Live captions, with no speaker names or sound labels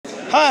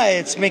Hi,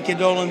 it's Mickey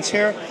Dolenz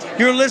here.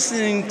 You're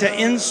listening to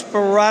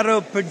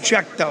Inspirato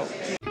Projecto.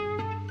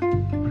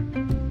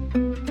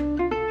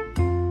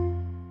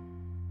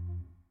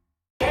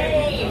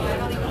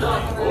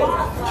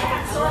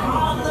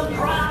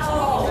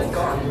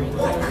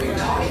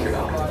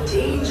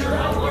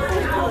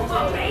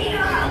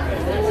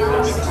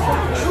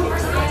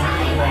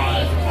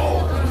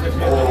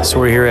 So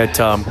we're here at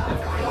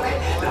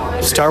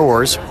Star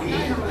Wars,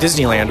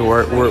 Disneyland.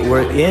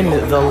 We're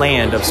in the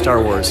land of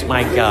Star Wars.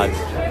 My God.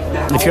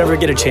 If you ever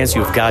get a chance,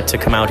 you've got to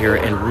come out here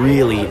and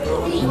really,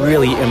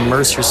 really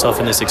immerse yourself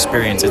in this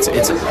experience. It's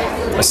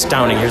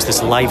astounding. Here's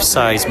this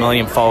life-size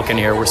Millennium Falcon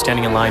here. We're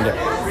standing in line to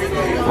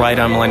ride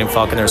on Millennium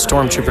Falcon. There's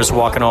stormtroopers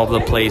walking all over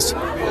the place.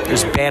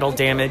 There's battle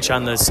damage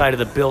on the side of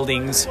the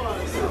buildings.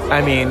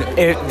 I mean,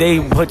 they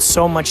put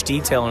so much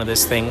detail into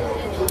this thing.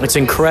 It's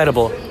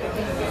incredible.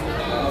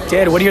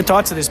 Dad, what are your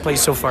thoughts of this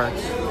place so far?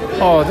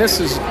 Oh, this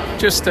is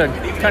just a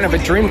kind of a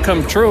dream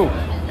come true.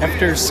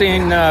 After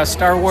seeing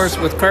Star Wars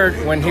with Kurt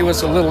when he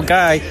was a little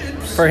guy,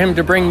 for him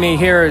to bring me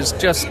here is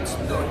just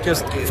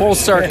full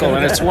circle,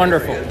 and it's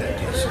wonderful.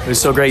 It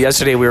was so great.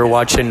 Yesterday we were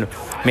watching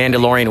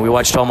Mandalorian. We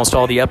watched almost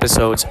all the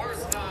episodes.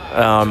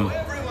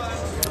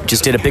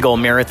 Just did a big old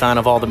marathon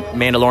of all the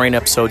Mandalorian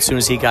episodes as soon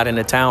as he got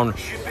into town.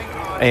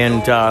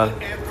 And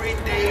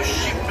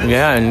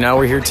and now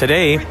we're here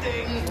today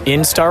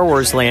in Star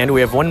Wars land.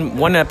 We have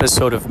one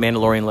episode of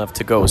Mandalorian left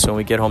to go. So when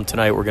we get home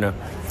tonight, we're going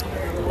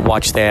to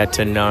watch that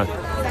and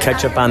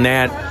catch up on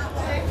that.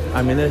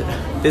 I mean,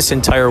 this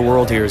entire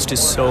world here is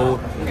just so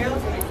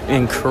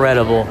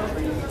incredible.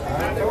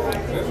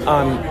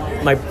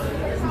 My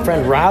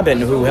friend Robin,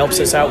 who helps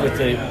us out with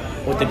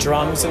the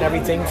drums and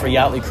everything for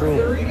Yachtly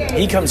Crew,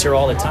 he comes here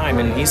all the time,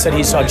 and he said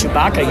he saw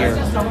Chewbacca here.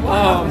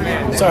 Oh,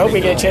 man. So I hope we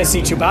get a chance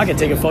to see Chewbacca and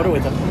take a photo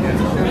with him.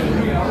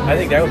 I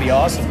think that would be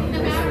awesome.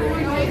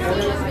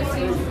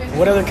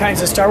 What other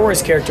kinds of Star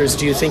Wars characters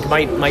do you think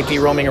might be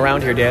roaming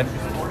around here, Dad?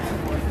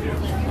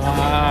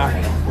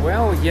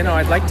 Well,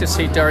 I'd like to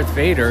see Darth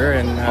Vader,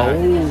 and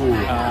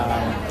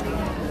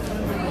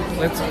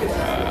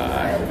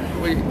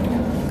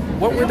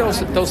what were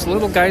those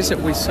little guys that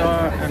we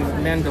saw on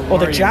Mandalorian? Oh,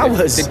 the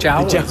Jawas. The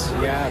Jawas.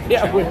 Yeah.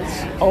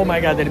 Jawas. Oh my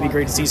God, that'd be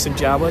great to see some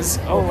Jawas.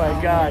 Oh my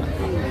God.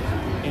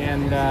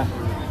 And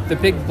the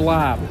big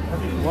blob.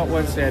 What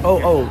was that?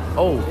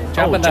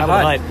 Jabba the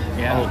Hutt.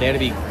 Yeah. Oh, that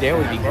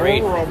would be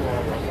great.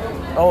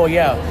 Oh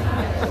yeah.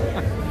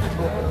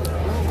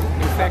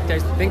 In fact, I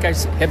think I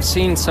have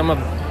seen some of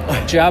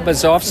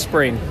Jabba's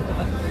offspring.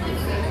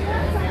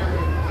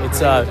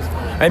 It's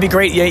it'd be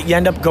great. You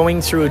end up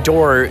going through a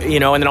door, and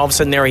then all of a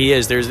sudden there he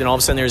is. There's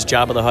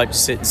Jabba the Hutt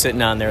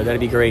sitting on there.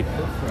 That'd be great.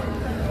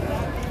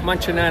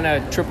 Munching on a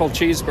triple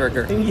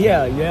cheeseburger.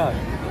 Yeah.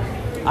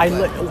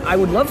 I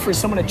would love for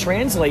someone to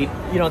translate.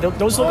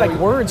 Those look like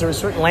words or a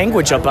certain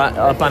language up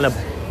on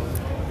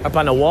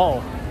the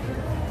wall.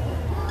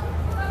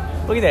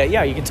 Look at that.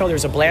 Yeah, you can tell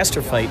there's a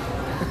blaster fight.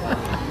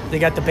 They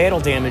got the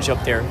battle damage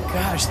up there.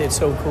 Gosh, that's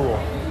so cool.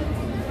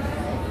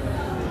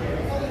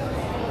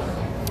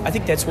 I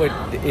think that's what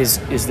is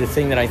the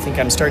thing that I think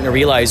I'm starting to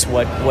realize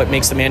what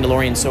makes The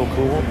Mandalorian so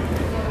cool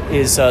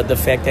is the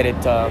fact that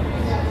it...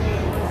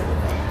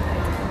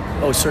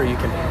 Oh, sir, you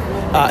can...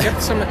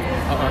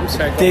 I'm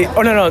sorry.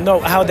 No.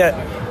 How that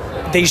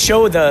they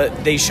show the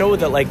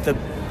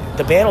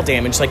battle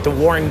damage, like the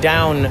worn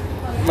down,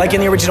 like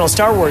in the original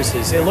Star Wars.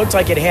 It looked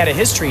like it had a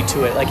history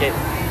to it, like it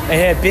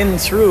had been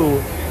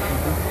through,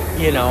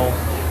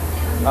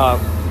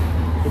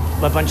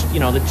 a bunch.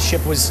 The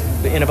ship was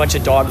in a bunch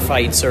of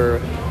dogfights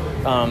or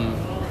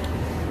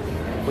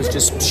was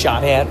just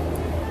shot at.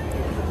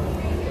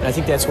 And I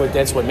think that's what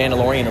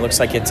Mandalorian. It looks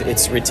like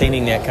it's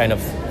retaining that kind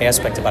of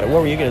aspect about it.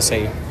 What were you going to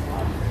say?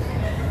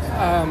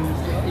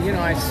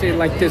 I see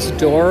like this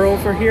door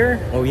over here.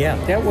 Oh yeah,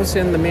 that was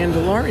in The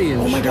Mandalorian.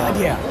 Oh my God,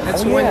 yeah.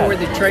 That's the one where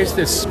they tries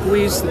to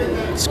squeeze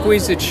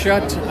it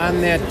shut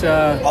on that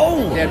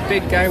that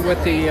big guy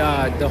with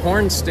the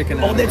horn sticking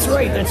out. Oh, that's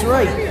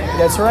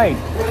right.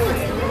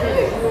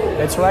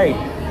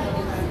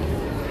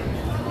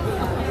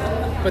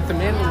 But The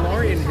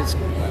Mandalorian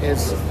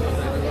has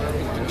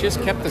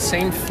just kept the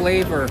same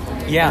flavor,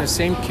 and the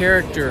same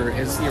character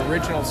as the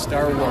original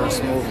Star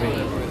Wars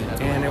movie.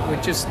 And it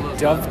would just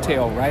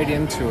dovetail right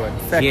into it. In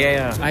fact,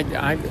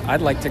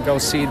 I'd like to go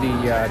see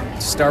the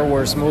Star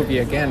Wars movie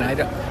again. I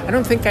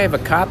don't think I have a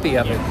copy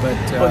of it, but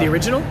the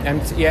original?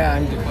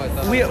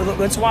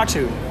 Let's watch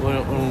it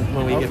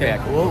when we get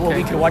back.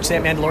 We can watch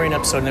that Mandalorian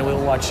episode, and then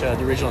we'll watch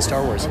the original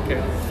Star Wars. Okay,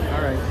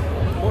 all right.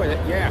 Boy,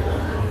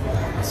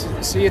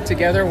 see it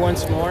together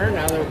once more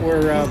now that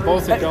we're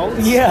both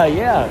adults.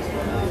 Yeah.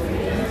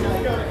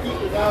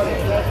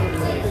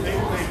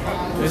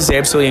 This is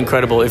absolutely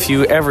incredible. If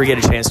you ever get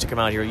a chance to come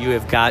out here, you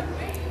have got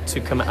to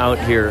come out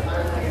here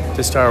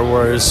to Star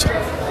Wars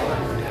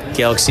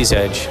Galaxy's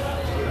Edge.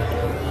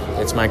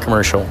 That's my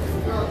commercial.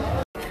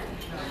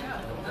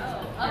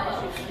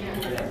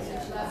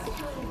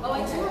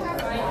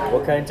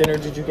 What kind of dinner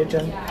did you get,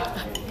 Jen?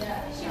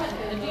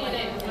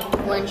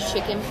 Orange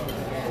chicken.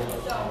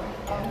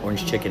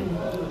 Orange chicken.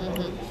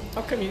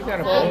 How come you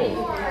got a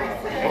bowl? I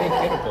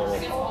didn't get a bowl.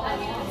 I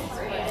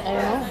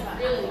don't know.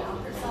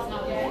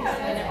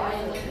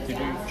 Did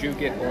you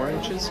get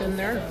oranges in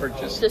there, or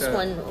just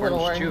one little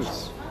orange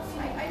juice?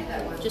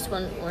 Just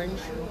one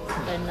orange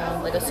and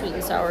like a sweet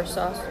and sour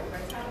sauce,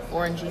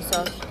 orangey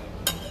sauce.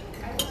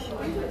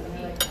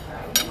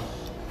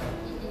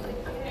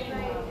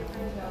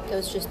 It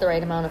was just the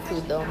right amount of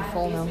food, though. I'm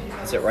full now.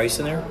 Is it rice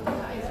in there?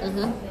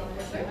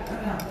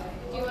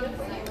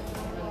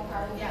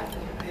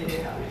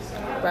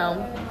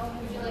 Brown.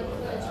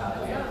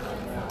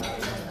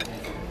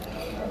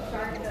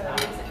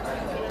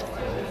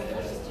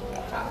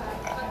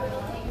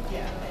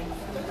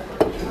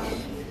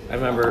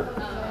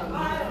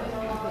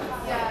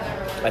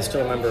 I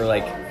still remember,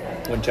 like,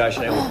 when Josh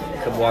and I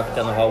would come walk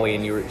down the hallway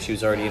and she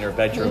was already in her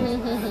bedroom.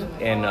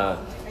 And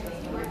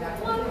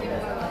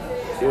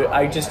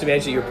I just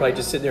imagine you were probably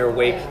just sitting there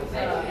awake.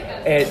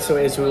 And so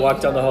as we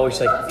walked down the hallway,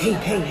 she's like,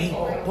 hey,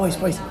 boys,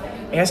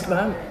 ask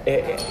Mom,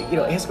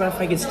 ask Mom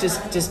if I could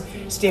just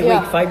stay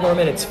awake 5 more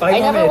minutes, 5 more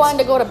minutes. I never wanted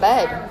to go to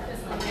bed.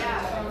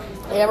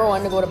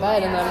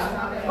 And then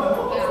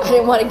I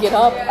didn't want to get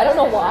up. I don't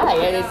know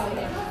why.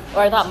 Or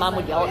I thought Mom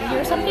would yell at me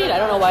or something. I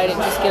don't know why I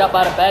didn't just get up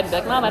out of bed and be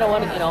like, Mom, I don't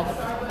want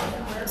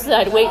to, So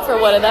I'd wait for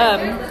one of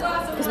them,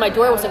 because my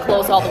door wasn't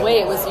closed all the way.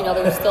 It was,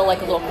 there was still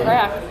like a little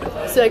crack.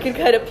 So I could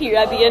kind of peer.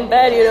 I'd be in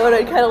bed, and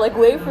I'd kind of like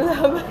wait for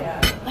them.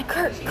 Like,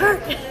 Kurt,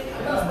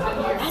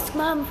 ask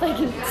Mom if I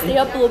can stay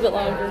up a little bit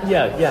longer.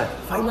 Yeah.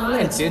 5 more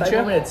minutes. Did 5 you?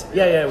 more minutes.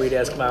 Yeah, we'd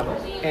ask Mom.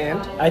 And?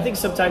 I think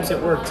sometimes it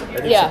worked.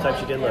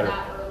 Sometimes you did let her.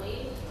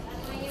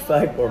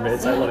 5 more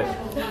minutes. I love it.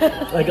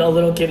 Like a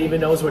little kid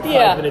even knows what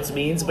 5 minutes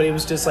means, but it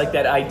was just like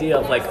that idea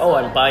of like, oh,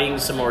 I'm buying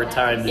some more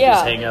time to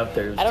just hang out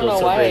there. I don't know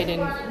why I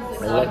didn't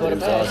I loved it. It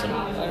was awesome.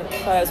 I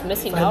thought I was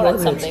missing out on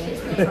something.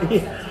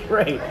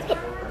 Right.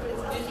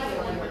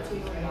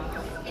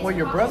 Well,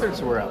 your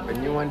brothers were up,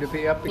 and you wanted to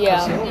be up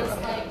because they were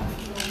up.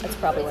 That's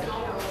probably why.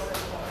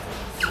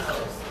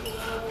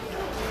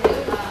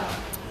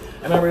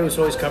 I remember it was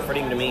always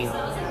comforting to me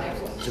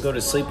to go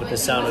to sleep with the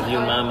sound of you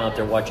and Mom out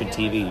there watching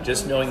TV.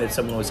 Just knowing that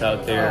someone was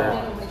out there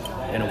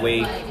and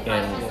awake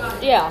and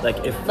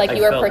like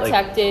you were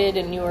protected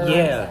and you were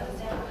it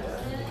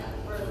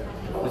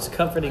was a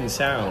comforting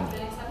sound.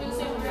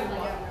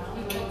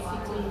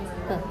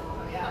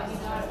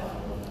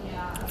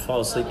 I'd fall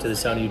asleep to the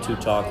sound of you two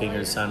talking or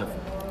the sound of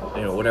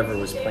whatever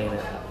was playing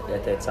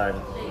at that time,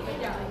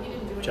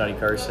 Johnny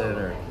Carson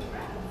or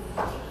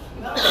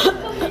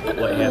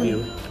what have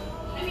you.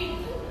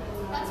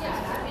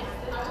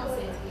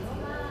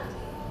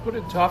 Who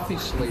did Toffee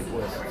sleep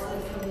with?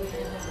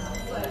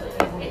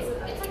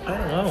 I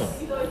don't know.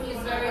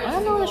 I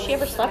don't know if she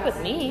ever slept with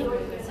me. I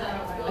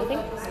think.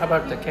 How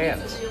about the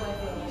cats?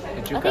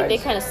 I think they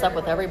kind of slept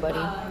with everybody.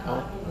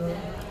 Oh.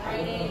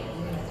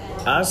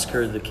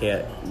 Oscar the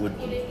cat would.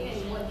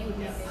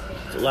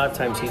 A lot of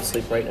times he'd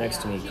sleep right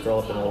next to me, curl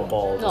up in a little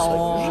ball, just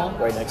like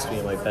right next to me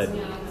in my bed.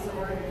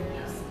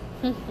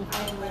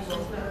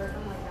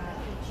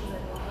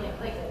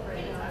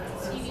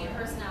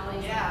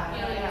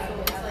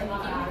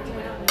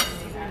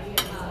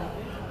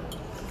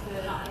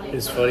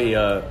 It's funny,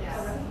 ever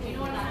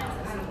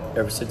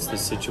since the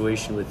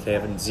situation with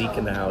having Zeke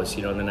in the house,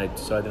 and then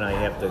I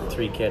have the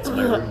 3 cats in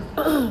my room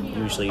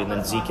usually, and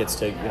then Zeke gets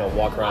to,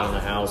 walk around in the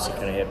house and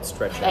kind of have to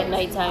stretch out. At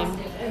nighttime,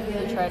 we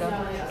try to.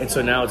 And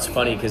so now it's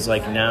funny because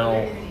as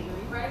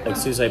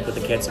soon as I put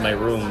the cats in my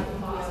room,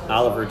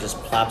 Oliver just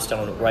plops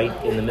down right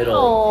in the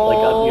middle, like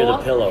up near the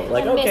pillow.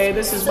 Like,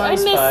 this is my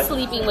spot. I miss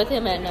sleeping with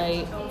him at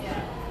night.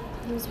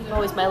 He was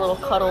always my little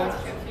cuddle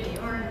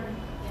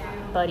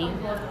buddy.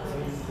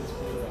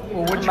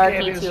 Well, which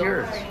cat is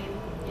yours?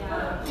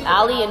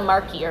 Allie and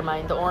Marky are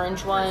mine. The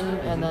orange one,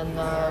 and then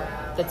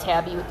the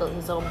tabby with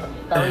his little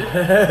belly.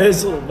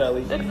 His little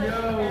belly.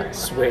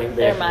 Swaying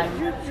They're back.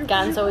 mine.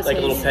 Gonzo is like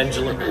his. a little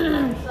pendulum.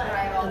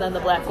 And then the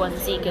black one,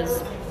 Zeke,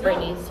 is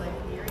Brittany's.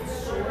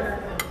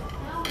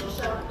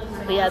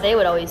 But yeah, they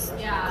would always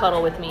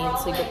cuddle with me and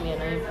sleep with me at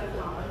night.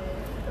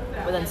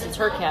 But then since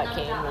her cat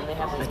came, then they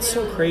have. It's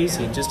so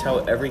crazy just how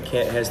every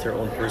cat has their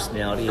own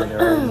personality and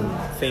their own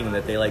thing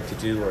that they like to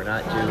do or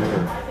not do,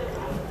 or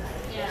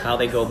how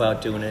they go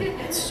about doing it.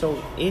 It's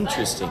so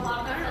interesting.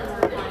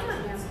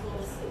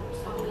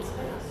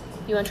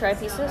 You want to try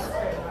pieces?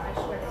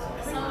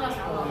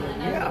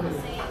 Yeah.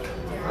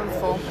 I'm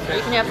full.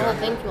 You can have the whole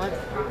thing if you want.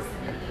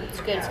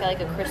 It's good. It's got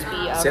like a crispy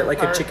outer Is that like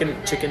part. a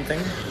chicken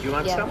thing? You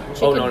want some?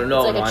 Chicken, Oh,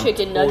 no. It's like a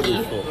chicken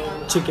nugget.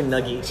 Chicken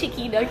nugget.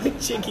 Chicky nugget.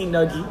 Chicken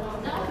nugget.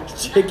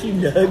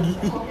 Chicken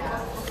nugget.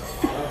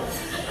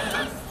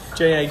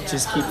 Jay, I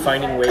just keep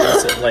finding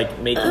ways of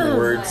making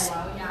words.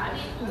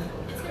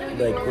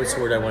 What's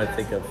the word I want to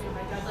think of?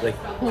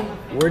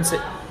 Words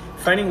that.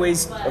 Finding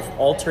ways of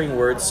altering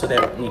words so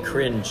that we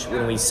cringe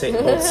when we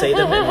both say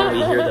them and when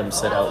we hear them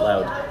said out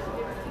loud.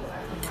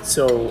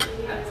 So,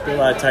 a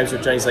lot of times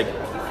where Johnny's like,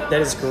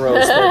 That is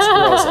gross. That's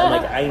gross. I'm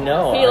like, I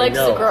know. He likes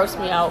to gross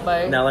me out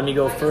by... Now let me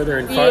go further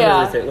and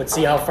farther with it. Let's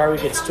see how far we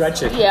can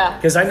stretch it. Yeah.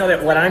 Because I know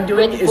that what I'm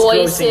doing with is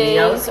voices grossing me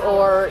out.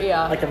 Or,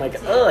 yeah. Like, I'm like,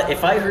 ugh,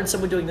 if I heard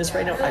someone doing this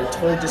right now, I would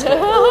totally just go,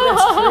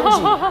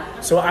 oh, that's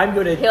cringy. So I'm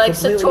going to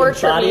completely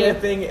embody that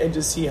thing and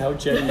just see how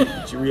Jenny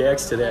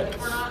reacts to that.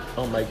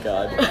 Oh, my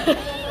God.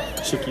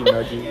 Chicky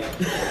Nuggy.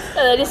 And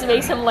that just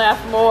makes him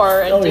laugh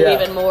more and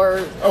even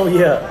more... Oh,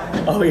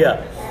 yeah. Oh,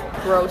 yeah.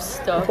 Gross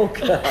stuff. Oh,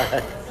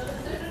 God.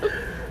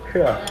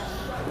 Yeah.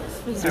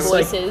 His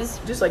voices.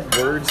 Just like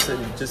words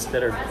and just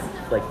that are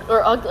like...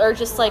 Or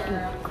just like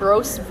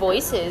gross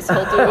voices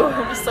he'll do.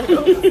 Just like, oh.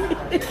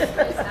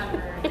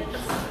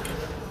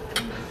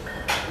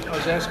 I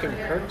was asking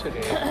Kurt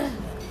today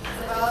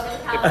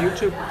if you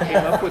two came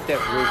up with that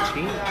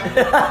routine,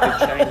 the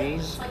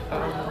Chinese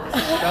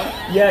stuff.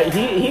 Yeah,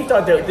 he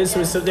thought that this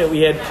was something that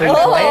we had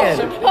pre-planned.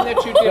 Something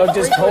that you did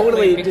just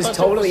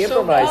totally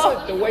improvised.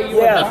 So the way you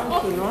were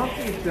bouncing off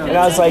each other. And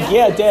I was like,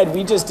 yeah, Dad,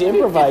 we just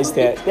improvised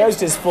that. That was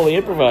just fully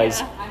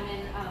improvised.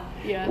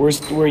 Yeah.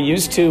 We're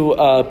used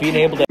to being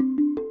able to...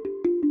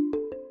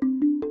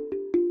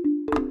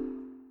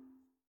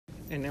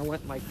 And it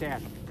went like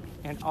that.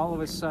 And all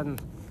of a sudden,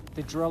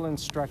 the drill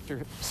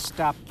instructor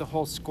stopped the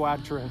whole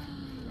squadron,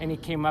 and he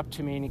came up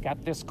to me and he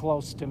got this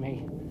close to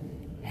me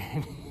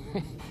and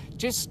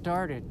just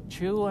started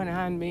chewing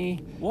on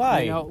me.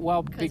 Why?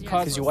 Well,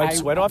 because you wiped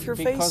sweat off your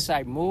face? Because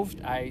I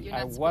moved.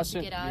 I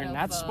wasn't. You're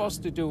not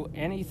supposed to do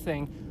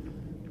anything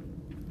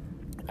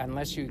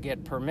unless you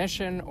get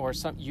permission or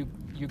something.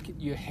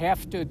 You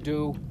have to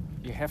do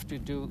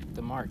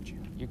the march.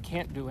 You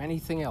can't do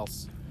anything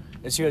else.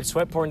 As you had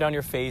sweat pouring down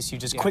your face, you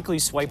just quickly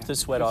swiped the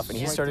sweat off, and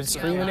he started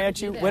screaming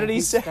at you. What did he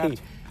say?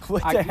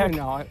 What the heck?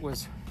 It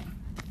was...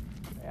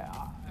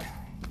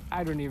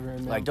 I don't even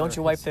remember. Like, don't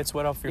you wipe that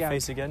sweat off your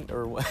face again?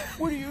 Or what?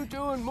 What are you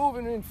doing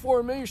moving in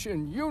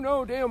formation? You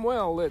know damn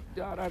well that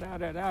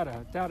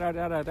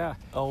da-da-da-da-da-da.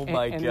 Oh,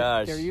 my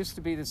gosh. There used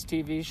to be this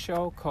TV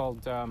show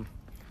called...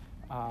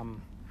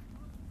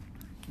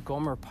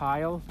 Gomer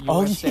Pyle,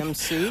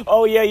 USMC.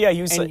 Oh yeah.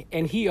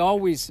 And he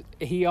always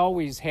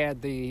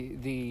had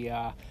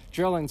the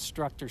drill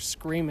instructor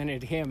screaming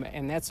at him,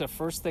 and that's the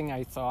first thing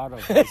I thought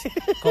of was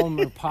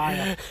Gomer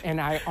Pyle, and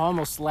I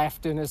almost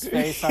laughed in his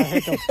face. I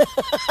had to...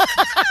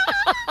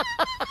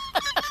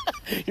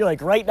 You're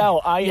like, right now,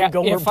 I am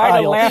Gomer if Pyle.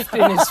 I'd have laughed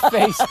in his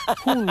face,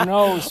 who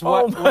knows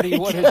what he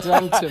would have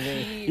done to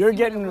me. You're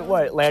getting,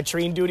 what,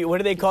 latrine duty? What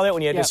do they call that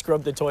when you had to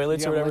scrub the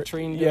toilets or whatever?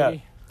 Latrine duty. Yeah.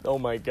 Oh,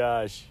 my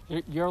gosh.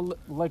 You're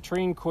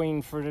latrine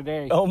queen for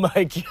today. Oh,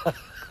 my gosh.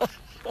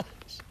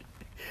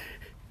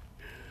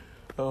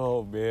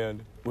 Oh,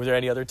 man. Were there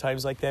any other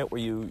times like that where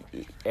you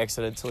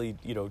accidentally,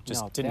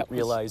 didn't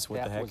realize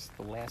what the heck? That was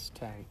the last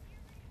time.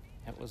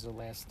 That was the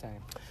last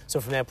time. So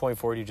from that point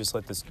forward, you just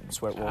let the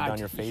sweat roll down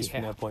your face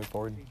from that point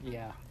forward?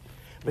 Yeah.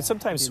 But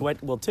sometimes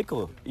sweat will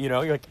tickle, you're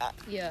like,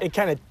 it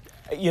kind of,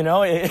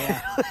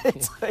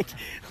 it's like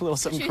a little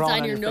something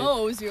crawling on your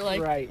nose. You're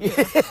like, right.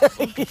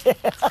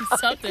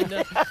 Something.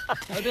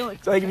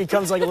 It's like it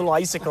becomes like a little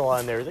icicle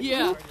on there.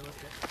 Yeah.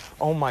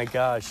 Oh my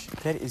gosh,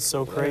 that is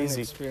so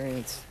crazy.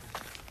 Experience.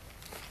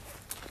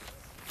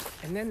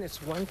 And then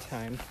this one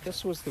time,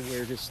 this was the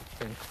weirdest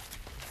thing.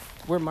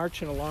 We're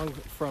marching along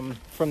from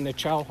the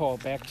chow hall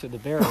back to the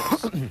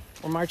barracks.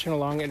 We're marching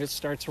along and it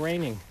starts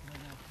raining.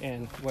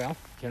 And, well,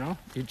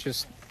 you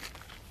just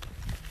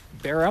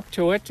bear up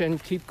to it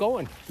and keep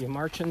going. You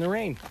march in the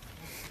rain.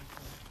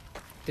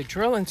 The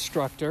drill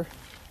instructor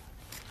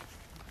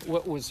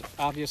was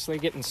obviously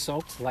getting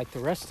soaked like the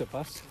rest of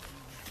us.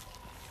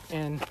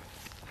 And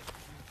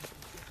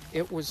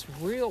it was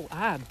real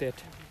odd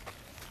that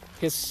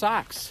his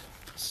socks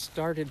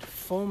started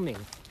foaming.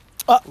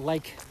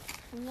 Like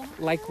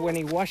when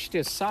he washed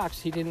his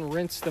socks, he didn't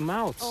rinse them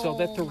out, so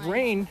that the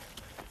rain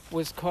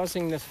was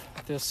causing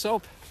the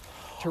soap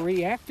to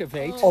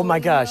reactivate. Oh my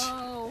gosh.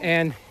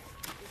 No.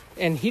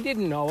 And he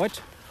didn't know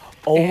it.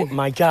 Oh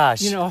my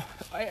gosh.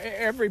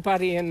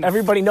 Everybody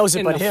knows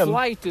it but him. The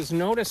flight is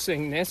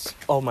noticing this.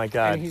 Oh my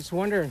God. And he's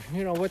wondering,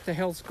 what the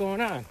hell's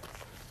going on.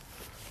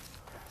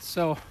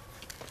 So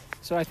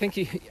I think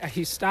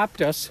he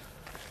stopped us,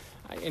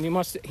 and he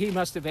must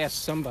have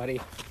asked somebody,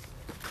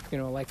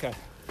 like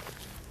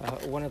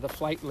one of the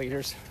flight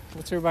leaders,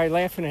 what's everybody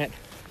laughing at?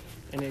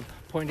 And he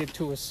pointed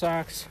to his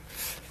socks.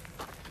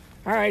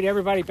 All right,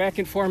 everybody, back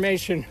in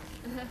formation.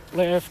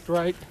 Left,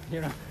 right,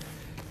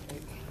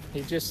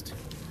 He just...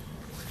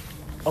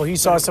 Oh, he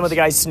saw some of the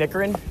guys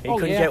snickering? He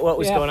couldn't get what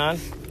was going on?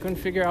 Couldn't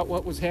figure out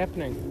what was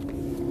happening.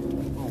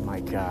 Oh my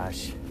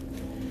gosh.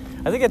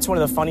 I think that's one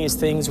of the funniest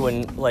things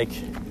when, like,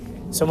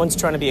 someone's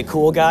trying to be a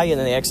cool guy and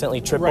then they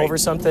accidentally trip over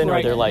something,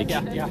 or they're like...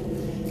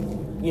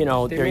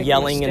 they're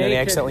yelling and then they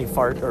accidentally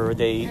fart, or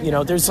they,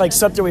 there's like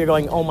something where you're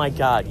going, oh my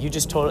God, you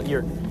just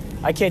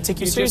I can't take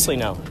you seriously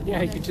now.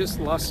 Yeah, you just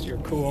lost your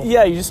cool.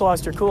 Yeah, you just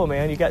lost your cool,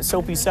 man. You got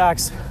soapy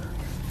socks.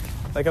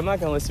 Like, I'm not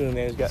going to listen to a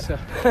man who's got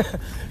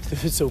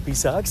soapy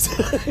socks.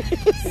 Soapy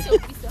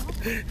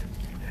socks.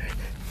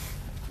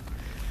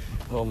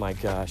 Oh my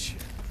gosh.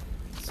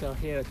 So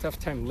he had a tough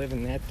time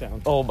living that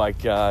down. Oh my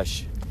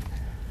gosh.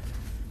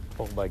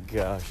 Oh my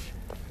gosh.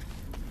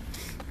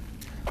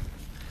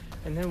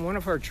 And then one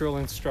of our drill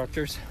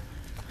instructors,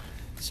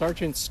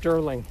 Sergeant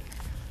Sterling,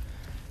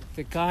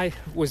 the guy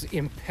was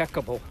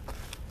impeccable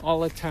all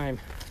the time.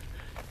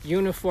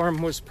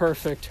 Uniform was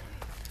perfect.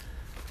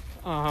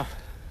 The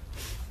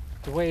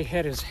way he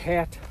had his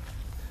hat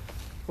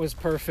was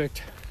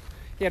perfect.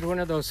 He had one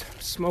of those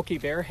Smokey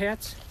Bear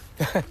hats,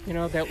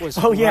 that was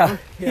oh, yeah. round.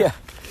 Yeah.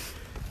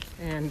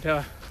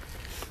 And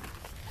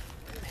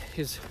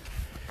his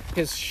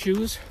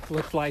shoes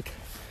looked like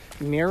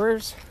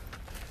mirrors.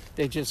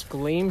 They just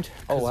gleamed.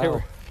 Oh,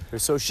 wow. They're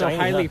so shiny.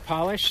 So highly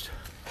polished.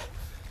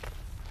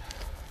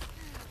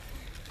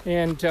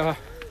 And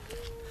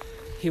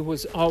he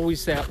was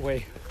always that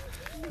way,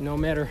 no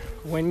matter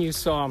when you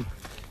saw him,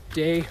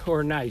 day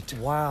or night.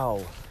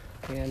 Wow.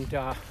 And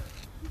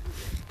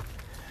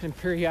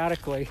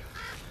periodically,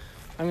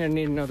 I'm going to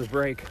need another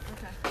break.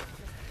 Okay.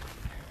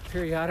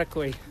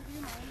 Periodically,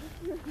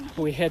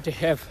 we had to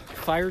have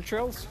fire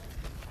drills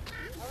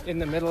in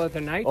the middle of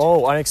the night.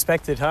 Oh,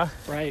 unexpected, huh?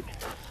 Right.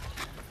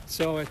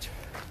 So at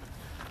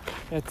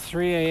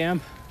 3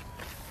 a.m.,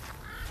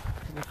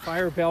 the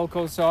fire bell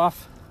goes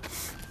off,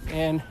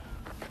 and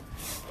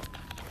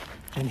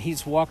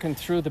he's walking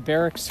through the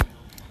barracks,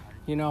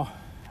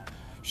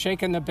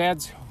 shaking the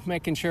beds,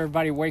 making sure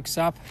everybody wakes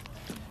up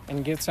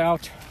and gets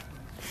out.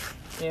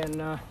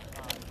 And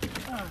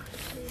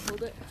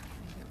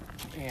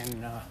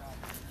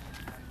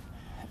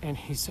and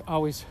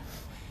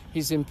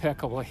he's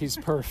impeccable. He's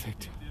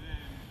perfect.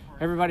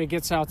 Everybody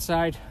gets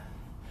outside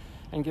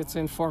and gets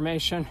in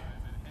formation,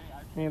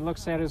 and he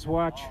looks at his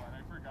watch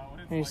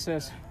and he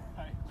says,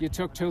 "You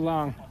took too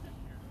long."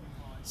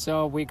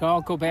 So we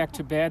all go back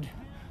to bed.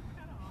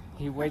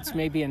 He waits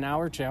maybe an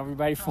hour till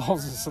everybody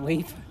falls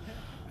asleep,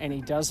 and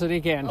he does it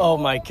again. Oh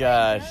my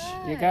gosh.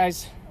 You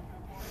guys,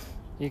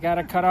 you got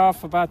to cut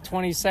off about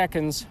 20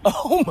 seconds.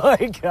 Oh my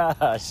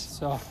gosh.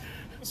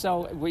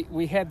 So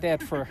we had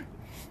that for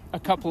a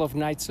couple of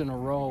nights in a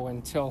row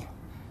until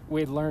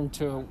we learned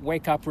to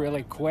wake up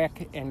really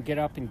quick and get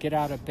up and get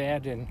out of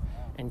bed and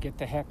get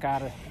the heck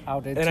out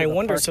into And I the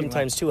wonder parking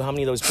sometimes lot. too how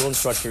many of those drill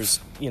instructors,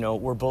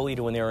 were bullied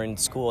when they were in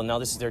school, and now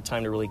this is their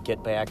time to really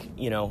get back,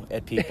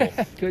 at people,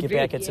 Could get be.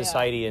 back at Yeah.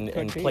 society and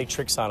Could be. play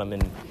tricks on them,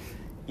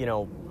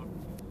 and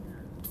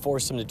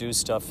force them to do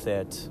stuff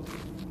that.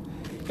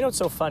 It's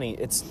so funny.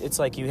 It's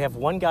like you have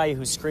one guy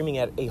who's screaming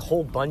at a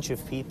whole bunch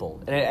of people,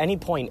 and at any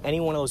point, any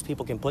one of those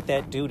people can put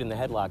that dude in the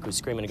headlock who's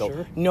screaming and go,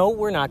 Sure. "No,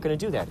 we're not going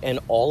to do that," and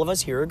all of us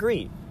here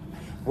agree.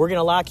 We're going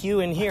to lock you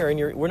in here, and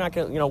we're not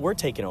going to, we're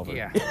taking over.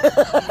 Yeah.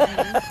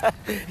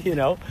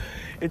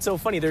 It's so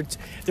funny.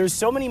 There's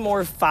so many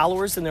more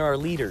followers than there are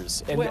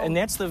leaders, and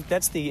that's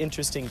the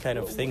interesting kind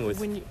of thing with.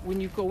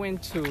 When you go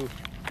into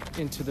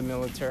the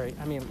military,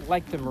 I mean,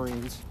 like the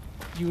Marines,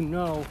 you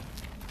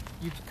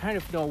kind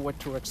of know what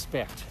to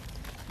expect.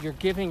 You're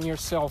giving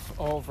yourself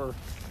over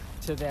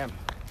to them.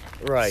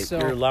 Right. So,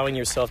 you're allowing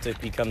yourself to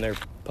become their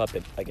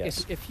puppet, I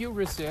guess. If you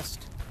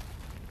resist,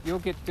 you'll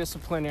get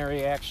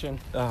disciplinary action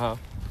Uh-huh.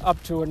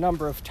 up to a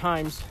number of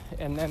times,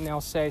 and then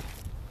they'll say,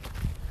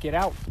 "Get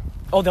out."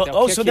 Oh, They'll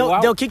kick you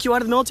out. they'll kick you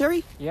out of the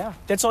military? Yeah.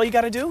 That's all you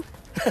got to do?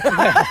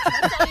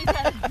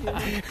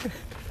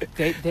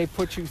 They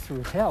put you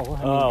through hell.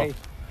 I mean,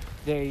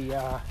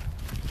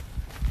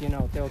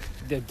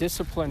 the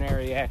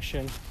disciplinary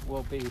action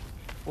will be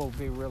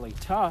really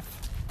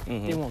tough.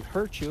 Mm-hmm. They won't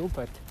hurt you,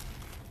 but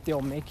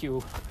they'll make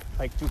you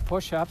do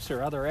push-ups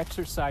or other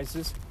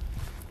exercises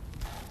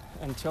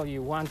until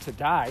you want to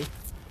die,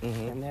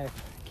 and then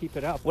keep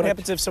it up. What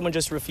happens if someone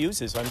just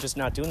refuses? I'm just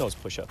not doing those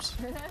push-ups.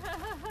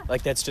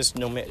 That's just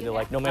no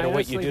matter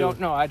what you do. I don't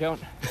know. I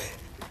don't.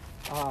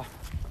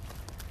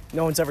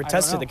 No one's ever I don't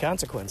tested know. the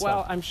consequence.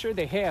 Well, huh? I'm sure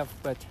they have,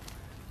 but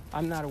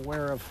I'm not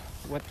aware of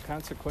what the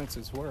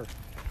consequences were.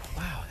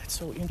 Wow, that's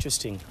so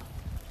interesting.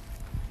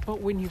 But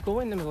when you go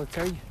in the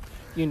military,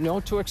 you know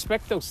to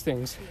expect those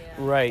things.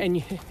 Yeah.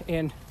 Right.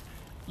 And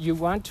you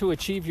want to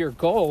achieve your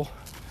goal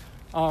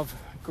of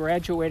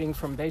graduating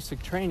from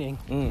basic training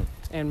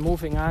and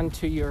moving on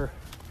to your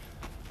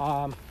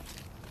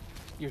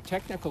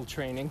technical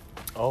training,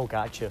 Oh,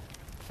 gotcha.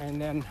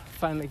 and then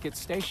finally get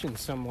stationed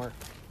somewhere.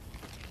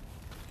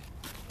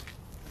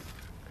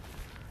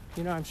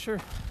 I'm sure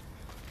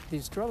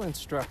these drill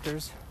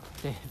instructors,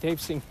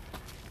 they've seen,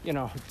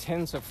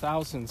 tens of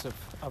thousands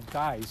of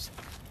guys,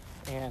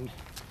 and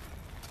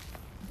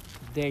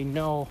they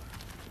know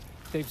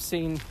they've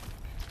seen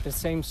the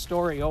same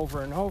story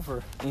over and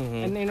over,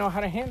 and they know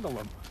how to handle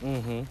them.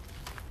 Mm-hmm.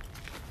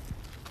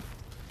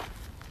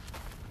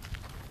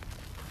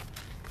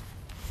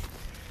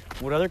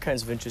 What other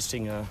kinds of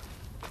interesting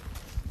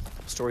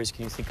stories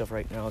can you think of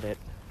right now that,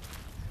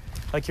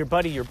 like your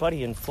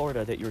buddy in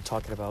Florida that you were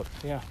talking about?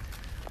 Yeah.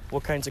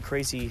 What kinds of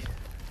crazy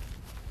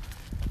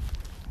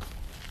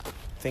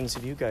things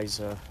have you guys?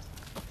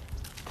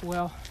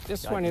 Well,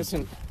 this Got one into.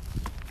 isn't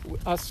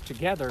us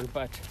together,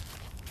 but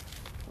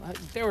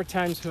there were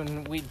times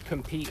when we'd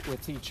compete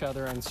with each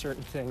other on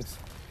certain things.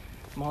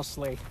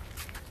 Mostly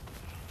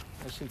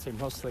I shouldn't say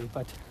mostly,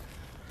 but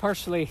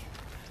partially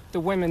the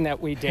women that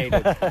we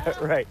dated.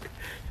 Right.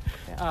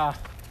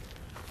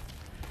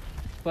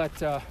 But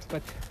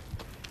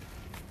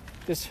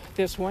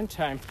this one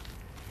time,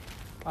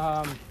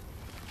 I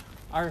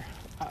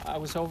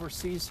was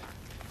overseas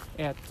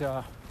at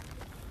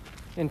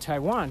in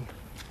Taiwan,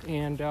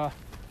 and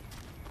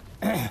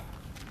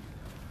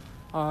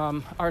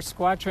our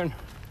squadron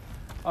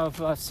of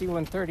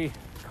C-130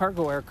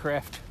 cargo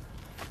aircraft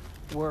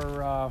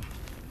were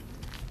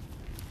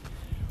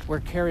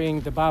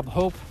carrying the Bob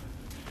Hope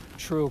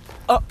troop.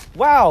 Oh,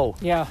 wow.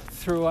 Yeah,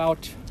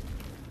 throughout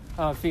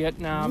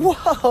Vietnam.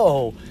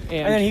 Whoa.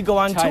 And then he'd go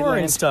on tour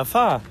and Thailand. stuff,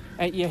 huh?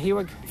 Yeah, he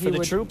would. For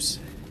the troops?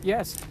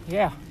 Yes,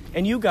 yeah.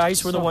 And you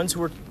guys were the ones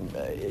who were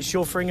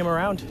chauffeuring him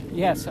around?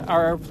 Yes,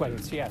 our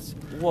airplanes, yes.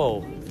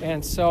 Whoa.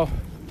 And so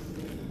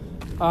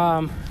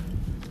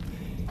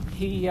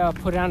he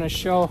put on a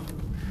show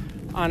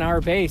on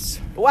our base.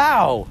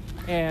 Wow.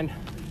 And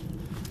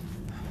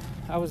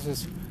I was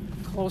as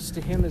close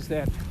to him as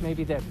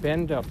maybe that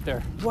bend up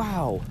there.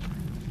 Wow.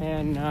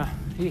 And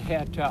he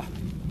had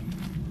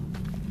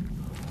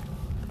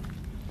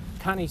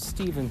Connie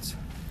Stevens.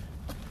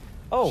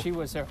 Oh. She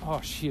was there. Oh,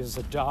 she is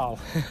a doll.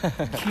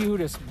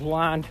 Cutest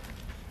blonde,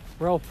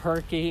 real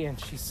perky, and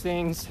she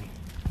sings.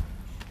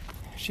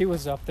 She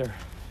was up there.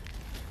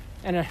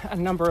 And a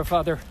number of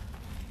other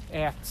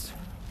acts.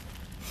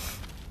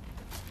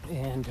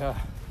 And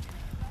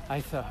I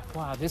thought,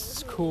 wow, this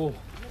is cool.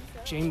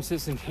 James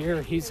isn't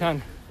here. He's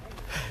on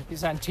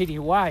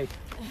TDY.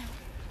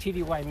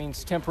 TDY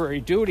means temporary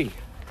duty.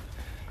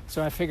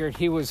 So I figured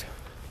he was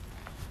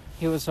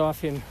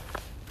off in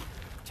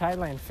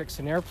Thailand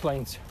fixing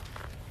airplanes.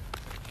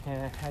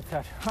 And I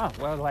thought,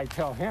 what'll I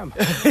tell him?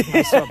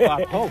 I saw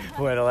Bob Hope.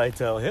 What'll I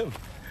tell him?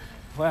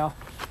 Well,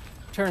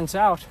 turns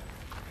out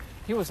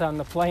he was on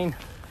the plane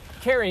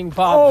carrying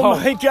Bob Hope. Oh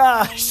my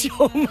gosh!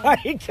 Oh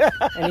my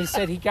god! And he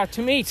said he got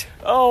to meet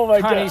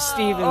Connie Connie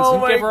Stevens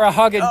and give her a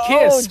hug and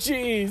kiss. Oh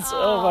jeez!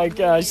 Oh my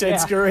gosh!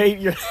 That's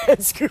great!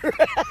 That's great!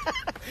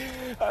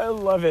 I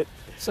love it.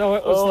 So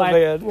it was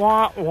man.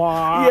 wah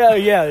wah.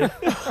 Yeah.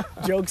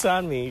 Joke's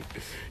on me.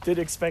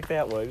 Didn't expect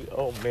that one.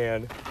 Oh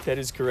man, that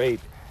is great.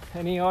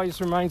 And he always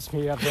reminds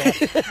me of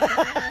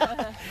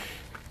that.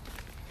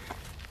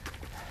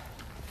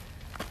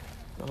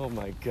 Oh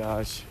my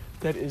gosh,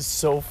 that is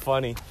so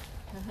funny.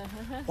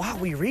 Wow,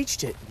 we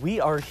reached it.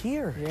 We are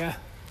here. Yeah.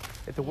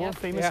 At the world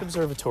famous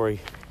observatory.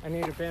 I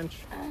need a bench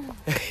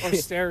or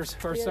stairs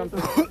or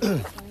something.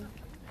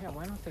 Yeah,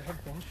 why don't they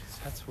have benches?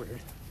 That's weird.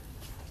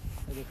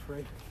 Are they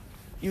afraid?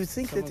 You would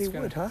think that they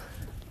would, huh?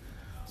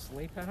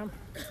 Sleep at them?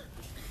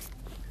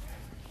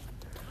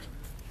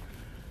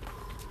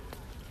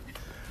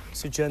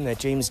 So Jen, that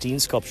James Dean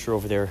sculpture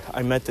over there,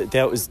 I met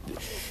that was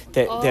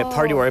that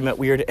party where I met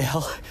Weird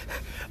Al.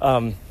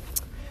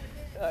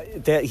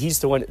 That he's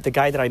the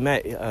guy that I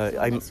met.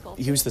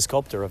 He was the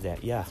sculptor of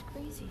that. Yeah. That's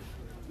crazy.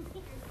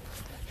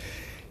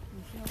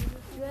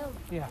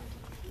 Yeah.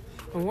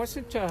 And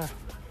wasn't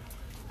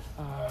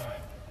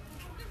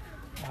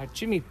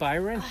Jimmy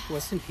Byron?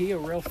 Wasn't he a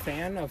real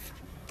fan of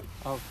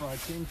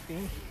James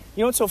Dean?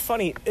 You know what's so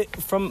funny?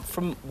 From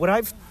what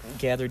I've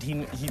gathered,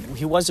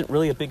 he wasn't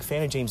really a big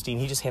fan of James Dean.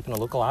 He just happened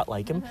to look a lot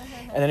like him.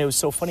 And then it was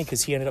so funny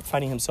because he ended up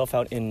finding himself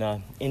out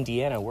in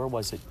Indiana. Where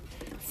was it?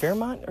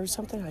 Fairmont or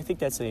something? I think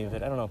that's the name of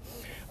it. I don't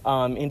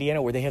know.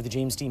 Indiana, where they have the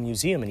James Dean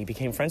Museum, and he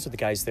became friends with the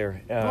guys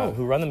there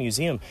who run the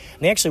museum.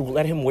 And they actually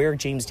let him wear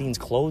James Dean's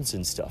clothes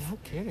and stuff. No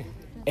kidding.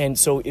 And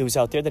so it was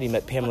out there that he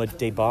met Pamela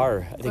Des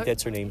Barres. I think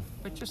that's her name.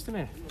 But just a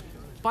minute.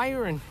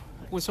 Byron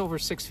was over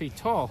 6 feet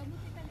tall.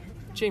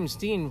 James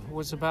Dean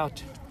was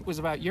about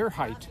your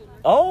height.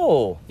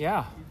 Oh.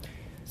 Yeah.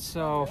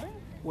 So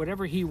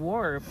whatever he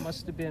wore, it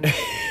must have been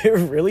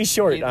really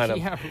short on him.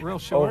 Yeah, real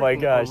short. Oh my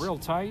gosh. Or real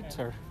tight.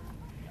 Or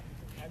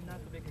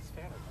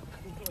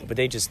But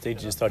they just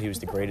thought he was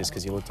the greatest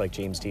because he looked like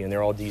James Dean, and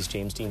they're all these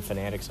James Dean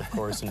fanatics, of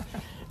course. And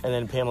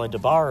then Pamela Des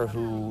Barres,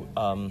 who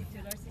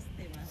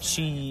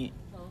she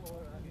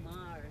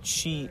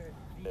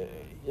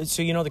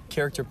so you know the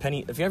character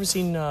Penny. Have you ever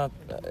seen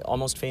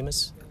Almost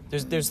Famous?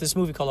 There's this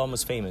movie called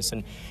Almost Famous,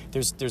 and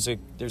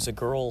there's a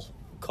girl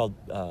called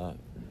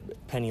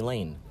Penny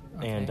Lane,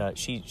 and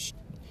she's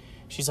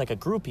like a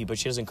groupie, but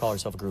she doesn't call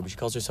herself a groupie. She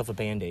calls herself a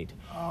Band-Aid.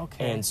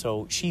 Okay. And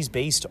so she's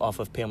based off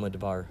of Pamela Des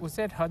Barres. Was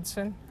that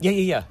Hudson?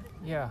 Yeah.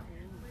 Yeah.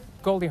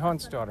 Goldie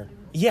Hawn's daughter.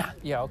 Yeah.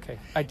 Yeah, okay.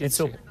 I did And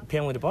so see it.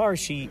 Pamela Des Barres,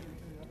 she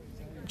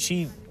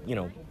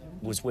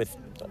was with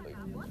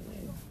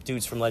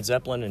dudes from Led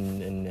Zeppelin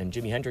and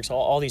Jimi Hendrix,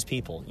 all these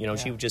people.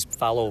 She would just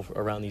follow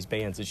around these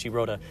bands, and she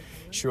wrote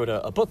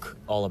a book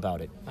all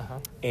about it,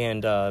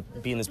 and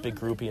being this big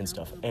groupie and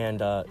stuff.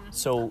 And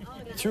so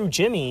through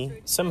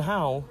Jimmy,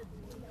 somehow,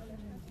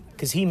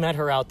 because he met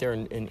her out there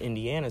in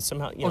Indiana,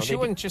 somehow she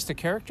wasn't just a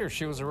character;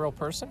 she was a real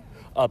person.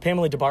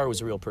 Pamela Des Barres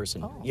was a real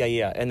person. Oh.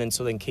 Yeah. And then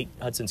Kate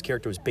Hudson's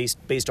character was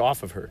based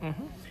off of her,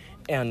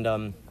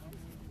 and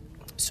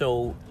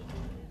so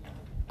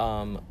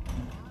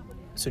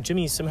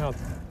Jimmy somehow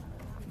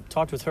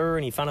talked with her,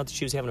 and he found out that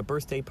she was having a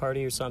birthday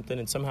party or something,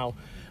 and somehow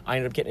I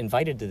ended up getting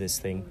invited to this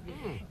thing.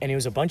 And it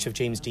was a bunch of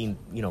James Dean,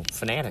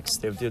 fanatics.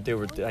 There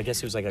were, I guess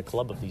it was like a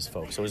club of these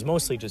folks. So it was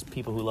mostly just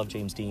people who loved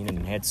James Dean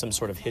and had some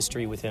sort of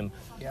history with him.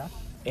 Yeah.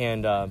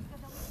 And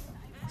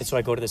so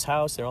I go to this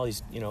house, there are all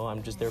these,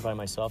 I'm just there by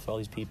myself, all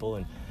these people,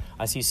 and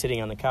I see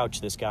sitting on the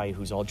couch this guy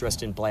who's all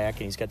dressed in black,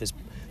 and he's got this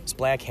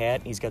black hat,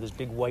 and he's got this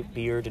big white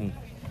beard, and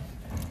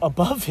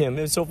above him,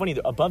 it was so funny,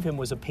 above him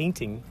was a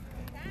painting,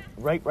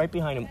 right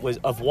behind him, was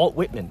of Walt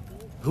Whitman,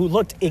 who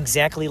looked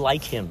exactly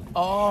like him.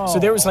 Oh. So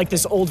there was like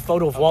this old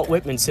photo of Walt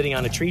Whitman sitting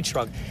on a tree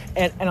trunk,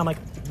 and I'm like,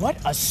 what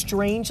a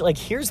strange, like,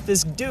 here's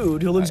this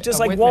dude who looks just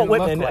like Walt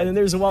Whitman, and then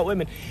there's a Walt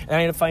Whitman, and I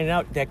ended up finding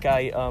out that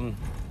guy,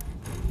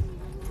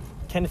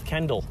 Kenneth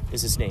Kendall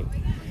is his name.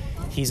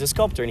 He's a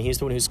sculptor, and he's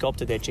the one who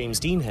sculpted that James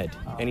Dean head,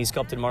 and he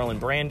sculpted Marlon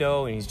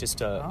Brando, and he's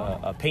just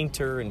a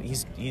painter, and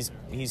he's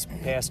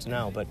passed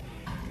now, but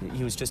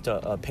he was just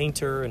a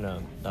painter and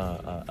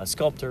a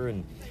sculptor,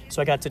 and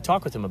so I got to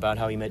talk with him about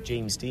how he met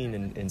James Dean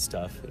and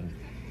stuff,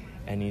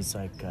 and he's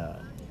like,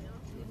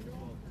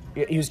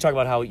 he was talking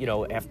about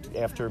how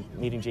after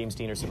meeting James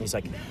Dean or something, he's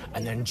like,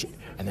 and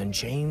then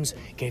James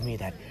gave me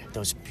that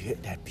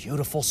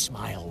beautiful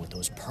smile with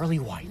those pearly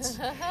whites,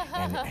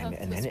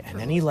 and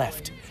then he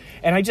left,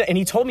 and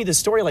he told me this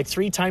story like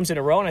 3 times in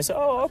a row, and I said,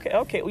 oh,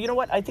 okay, well, you know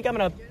what, I think I'm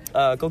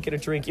gonna go get a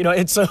drink.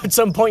 At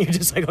some point you're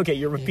just like, okay,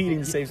 you're repeating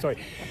the same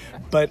story,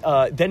 but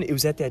then it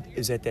was at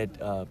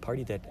that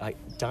party that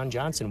Don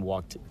Johnson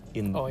walked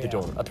in the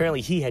door.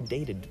 Apparently he had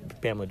dated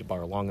Pamela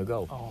DeBar long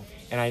ago.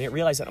 And I didn't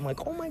realize that. I'm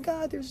like, oh my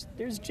God, there's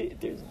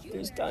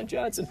Don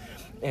Johnson.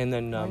 And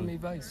then Miami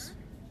Vice.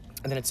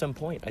 And then at some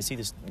point I see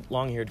this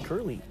long-haired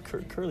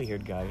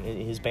curly-haired guy,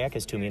 and his back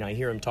is to me, and I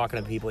hear him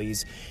talking to people.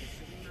 He's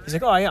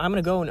like, oh, I'm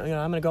gonna go, I'm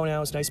gonna go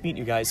now. It's nice meeting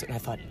you guys. And I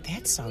thought,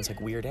 that sounds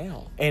like Weird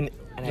Al. And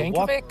I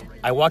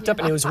walked up,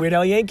 and it was Weird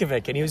Al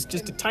Yankovic, and he was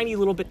just a tiny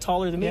little bit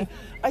taller than me.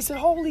 I said,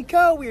 holy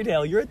cow, Weird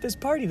Al, you're at this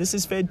party. This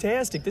is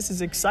fantastic. This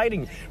is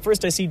exciting.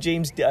 First I see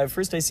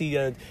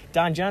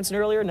Don Johnson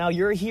earlier. Now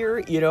you're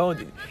here.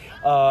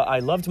 I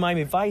loved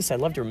Miami Vice. I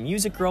loved your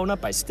music growing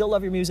up. I still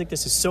love your music.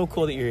 This is so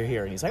cool that you're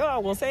here. And he's like, oh,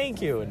 well,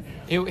 thank you. And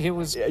he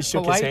was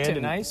shook polite his hand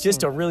and nice,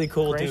 just and a really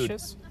cool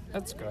gracious. dude.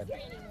 That's good.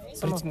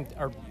 Some of them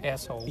are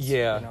assholes.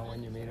 Yeah.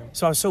 When you meet them.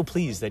 So I was so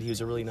pleased that he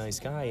was a really nice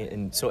guy,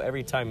 and so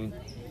every time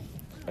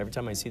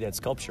I see that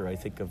sculpture, I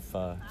think of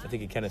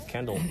Kenneth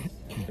Kendall,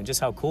 and just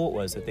how cool it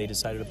was that they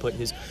decided to put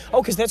his.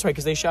 Oh, because that's right,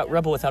 because they shot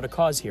Rebel Without a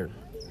Cause here,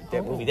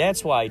 that movie.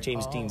 That's why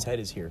James Dean's head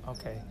is here.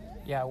 Okay.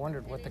 Yeah, I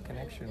wondered what the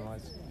connection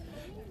was.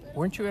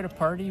 Weren't you at a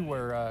party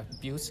where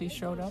Busey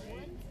showed up?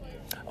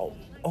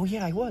 Oh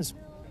yeah, I was.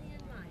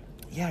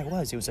 Yeah, I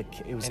was. He was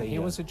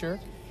a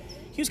jerk.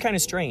 He was kind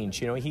of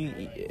strange,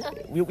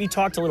 we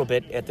talked a little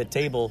bit at the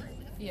table.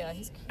 Yeah,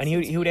 and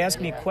he would ask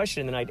me a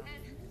question, and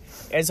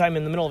as I'm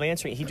in the middle of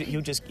answering, he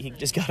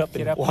just got up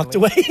and walked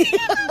away.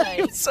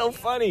 It was so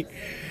funny,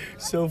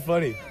 so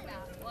funny.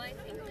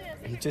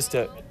 He's just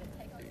a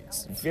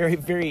very,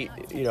 very,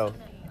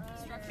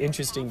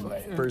 interesting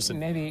person.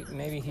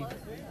 Maybe he,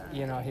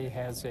 he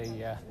has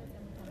a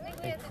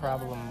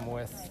problem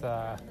with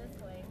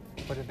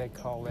what do they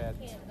call that?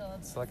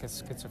 It's like a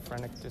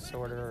schizophrenic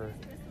disorder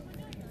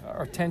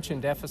or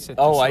attention deficit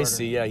disorder. Oh, I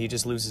see. Yeah, he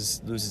just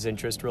loses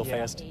interest real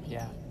fast.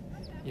 Yeah.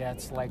 Yeah,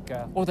 it's like,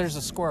 there's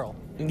a squirrel.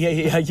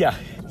 Yeah,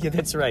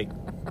 that's right.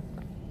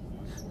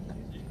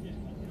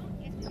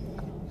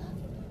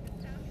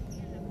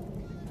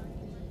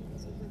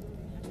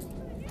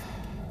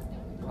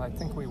 Well, I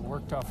think we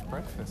worked off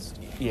breakfast.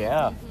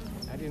 Yeah.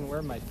 I didn't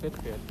wear my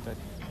Fitbit, but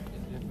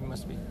it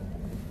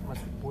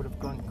would have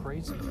gone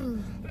crazy.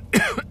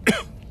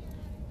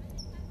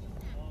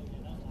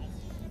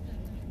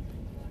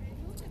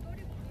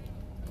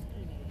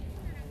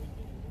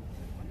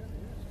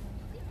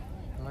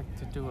 I'd like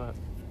to do a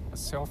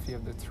selfie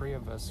of the 3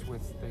 of us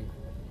with the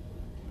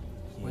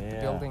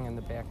building in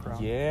the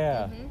background.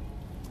 Yeah.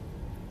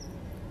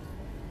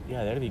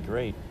 Yeah, that'd be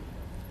great.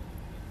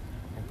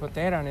 And put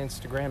that on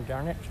Instagram,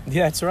 darn it.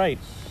 Yeah, that's right.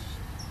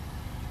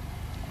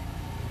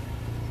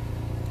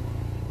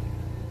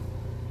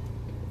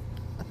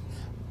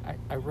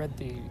 I read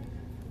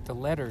the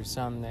letters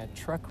on that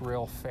truck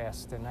real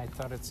fast, and I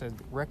thought it said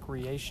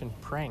recreation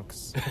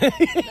pranks.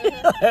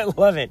 I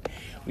love it.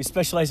 We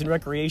specialize in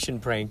recreation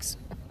pranks.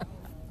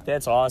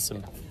 That's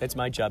awesome. That's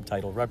my job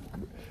title,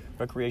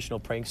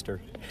 recreational prankster.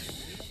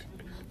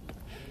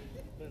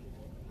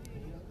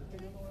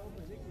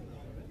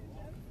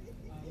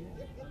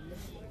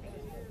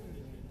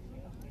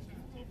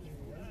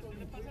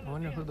 I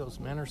wonder who those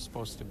men are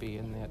supposed to be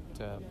in that...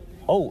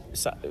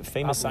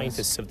 famous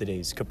scientists of the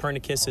days.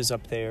 Copernicus is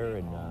up there,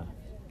 and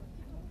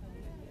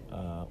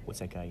what's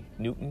that guy?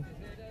 Newton?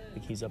 I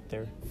think he's up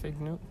there.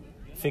 Fig Newton.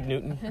 Fig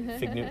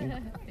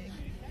Newton.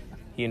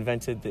 He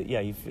invented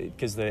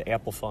because the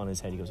apple fell on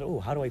his head. He goes, oh,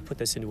 how do I put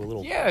this into a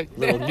little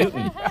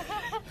Newton?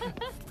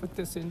 Put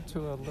this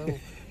into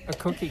a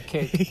cookie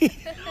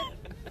cake.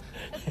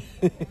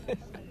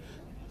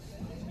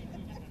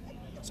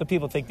 So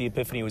people think the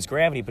epiphany was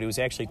gravity, but it was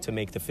actually to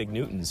make the Fig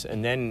Newtons,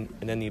 and then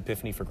the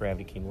epiphany for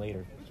gravity came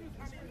later.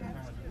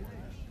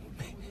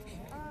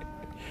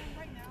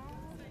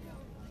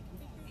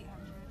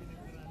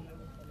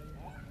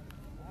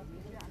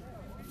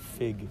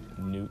 Fig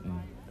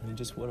Newton. I mean,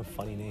 just what a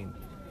funny name.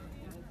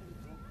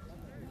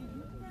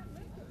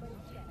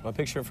 Want a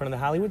picture in front of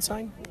the Hollywood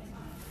sign?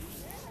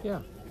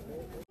 Yeah.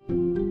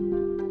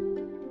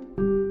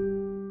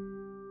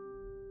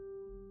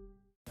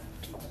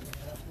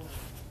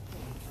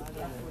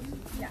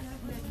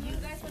 You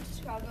guys went to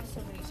Chicago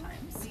so many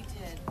times. We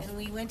did. And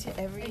we went to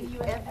every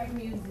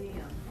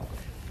museum.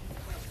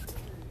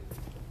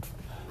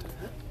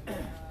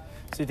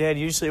 So, Dad,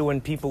 usually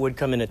when people would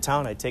come into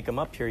town, I'd take them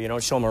up here,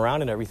 show them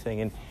around and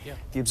everything. And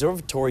the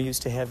observatory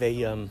used to have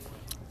a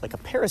like a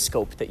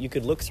periscope that you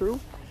could look through,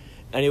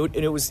 and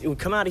it would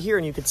come out of here,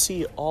 and you could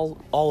see all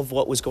of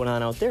what was going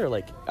on out there,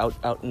 like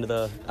out in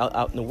the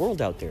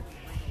world out there.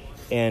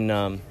 And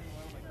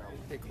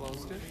They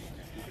closed it?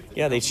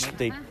 yeah, they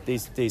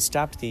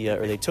stopped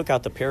or they took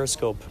out the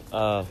periscope,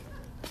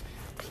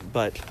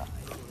 but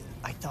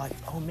I thought,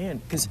 oh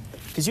man, because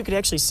you could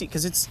actually see,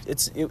 because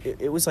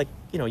it was like,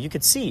 you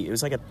could see, it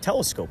was like a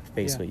telescope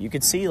basically. You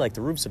could see like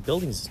the roofs of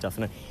buildings and stuff,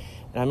 and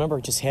I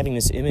remember just having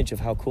this image of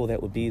how cool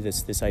that would be,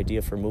 this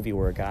idea for a movie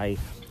where a guy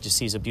just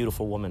sees a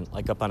beautiful woman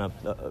like up on a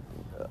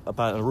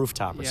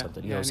rooftop or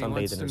something,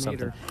 sunbathing or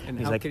something. And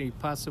he's how like, can he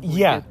possibly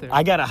get there?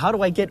 how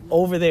do I get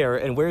over there,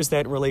 and where's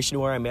that in relation to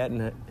where I'm at?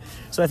 And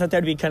so I thought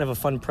that'd be kind of a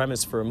fun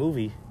premise for a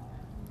movie,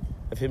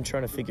 of him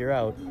trying to figure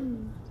out,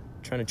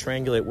 trying to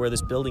triangulate where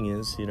this building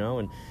is,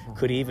 and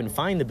could he even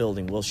find the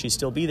building? Will she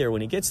still be there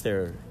when he gets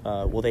there?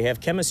 Will they have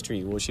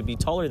chemistry? Will she be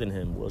taller than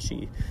him? Will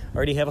she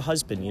already have a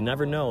husband? You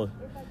never know.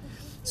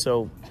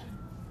 So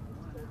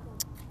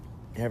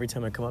every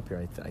time I come up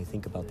here, I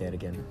think about that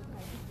again.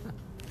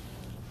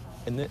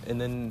 And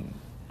then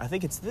I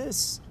think it's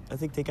this. I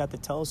think they got the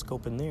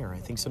telescope in there. I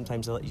think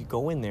sometimes they'll let you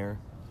go in there,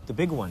 the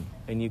big one,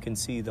 and you can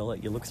see, they'll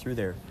let you look through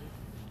there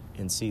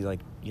and see,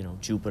 like,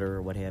 Jupiter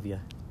or what have you.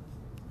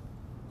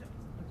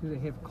 Do they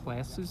have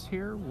classes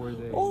here where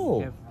they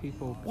have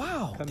people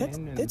come in?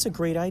 And That's a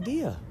great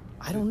idea.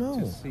 I don't know.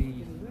 To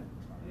see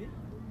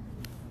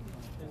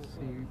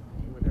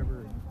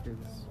whatever is.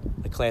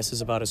 Like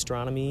classes about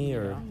astronomy,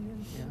 or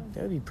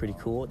that would be pretty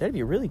cool. That'd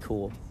be really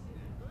cool.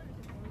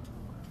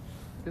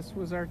 This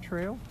was our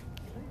trail?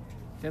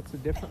 That's a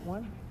different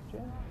one,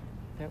 Jen?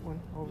 That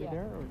one over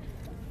there? Or...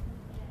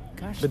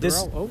 Gosh, but they're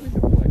all over the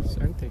place,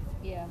 aren't they?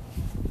 Yeah.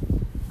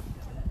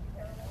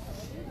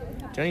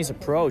 Jenny's a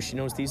pro. She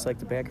knows these like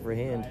the back of her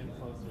hand.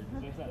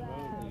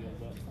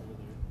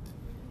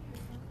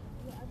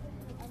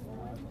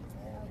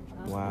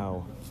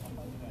 Wow.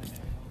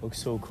 Looks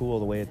so cool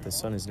the way that the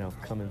sun is now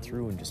coming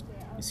through, and just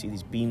you see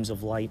these beams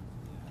of light.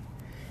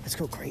 It's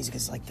so crazy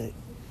because like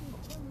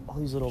all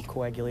these little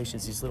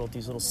coagulations, these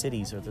little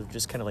cities they're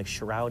just kind of like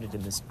shrouded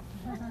in this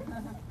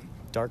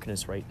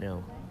darkness right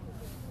now.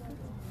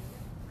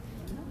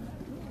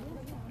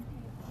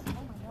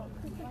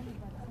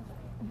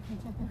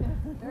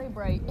 Very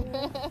bright.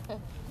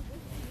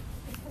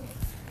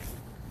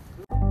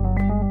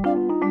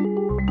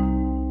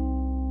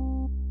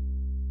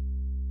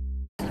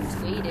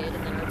 Waited,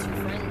 and then our two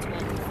friends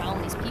went and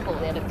found these people.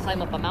 They had to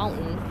climb up a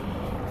mountain,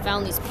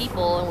 found these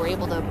people, and were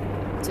able to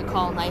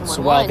call 911.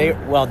 So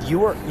while you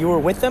were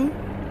with them,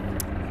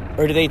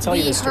 or did they tell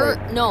you this story?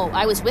 No,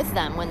 I was with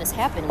them when this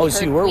happened.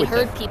 So you were with them.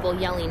 We heard people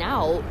yelling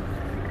out,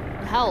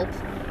 "Help!"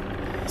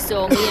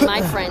 So me and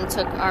my friend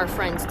took our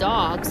friend's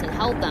dogs and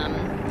held them.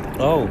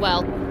 Oh.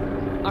 Well,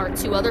 our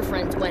two other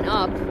friends went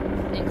up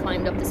and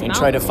climbed up this mountain. And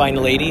tried to find a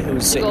lady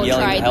who's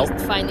yelling help? To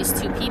find these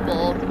two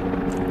people,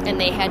 and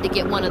they had to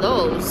get one of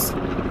those.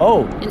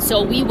 Oh. And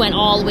so we went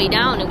all the way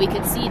down, and we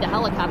could see the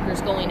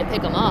helicopters going to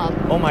pick them up.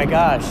 Oh, my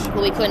gosh.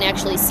 But we couldn't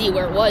actually see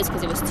where it was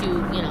because it was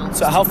too,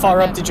 So how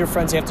far up did your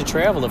friends have to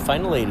travel to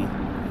find a lady?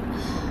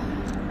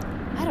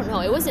 I don't know.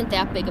 It wasn't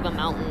that big of a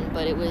mountain,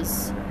 but it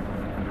was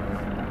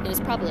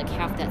probably like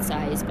half that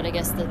size. But I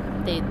guess the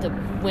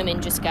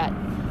women just got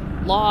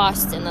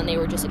lost, and then they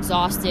were just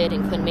exhausted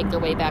and couldn't make their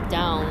way back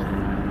down.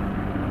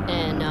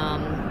 And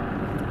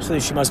so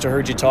she must have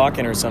heard you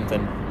talking or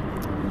something.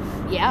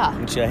 Yeah.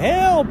 And she said,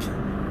 "Help!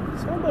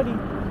 Somebody!"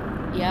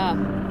 Yeah.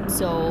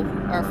 So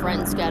our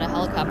friends got a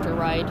helicopter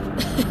ride.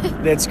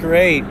 That's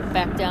great.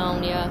 Back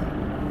down, yeah.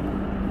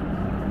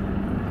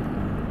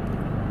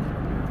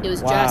 It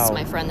was Jess,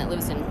 my friend that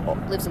lives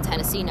in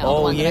Tennessee now.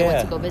 The one that I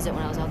went to go visit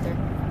when I was out there.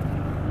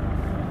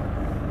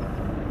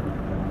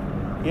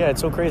 Yeah,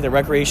 it's so crazy. The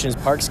Recreations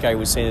Parks guy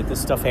was saying that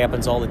this stuff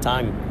happens all the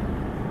time.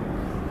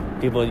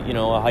 People,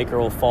 a hiker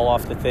will fall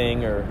off the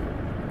thing, or,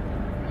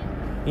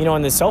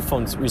 and the cell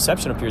phone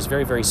reception up here is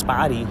very, very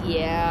spotty.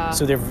 Yeah.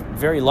 So they're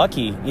very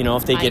lucky,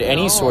 if they get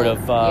any sort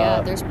of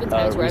there's been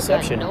times where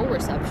reception. I've gotten no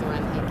reception when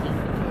I'm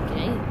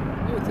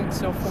hiking. You would think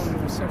cell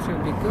phone reception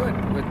would be good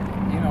with,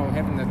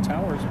 having the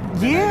towers.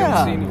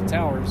 Yeah. I don't see any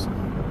towers.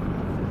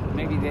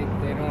 Maybe they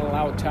don't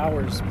allow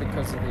towers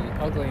because of the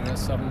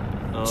ugliness of them.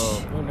 Oh.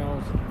 Who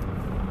knows?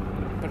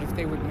 But if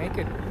they would make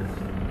it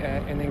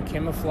and then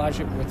camouflage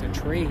it with a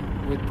tree,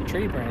 with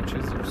tree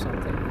branches or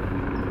something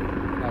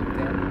like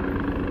that.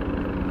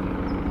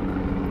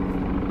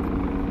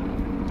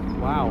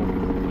 Wow.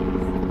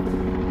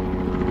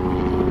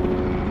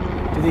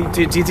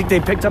 Do you think they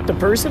picked up the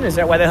person? Is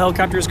that why the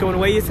helicopter is going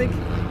away, you think?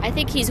 I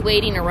think he's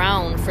waiting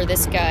around for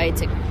this guy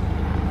to...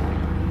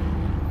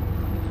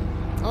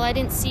 Well, I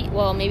didn't see...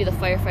 Well, maybe the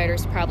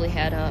firefighters probably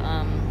had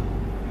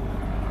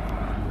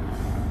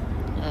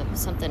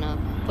something to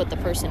put the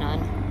person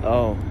on.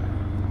 Oh.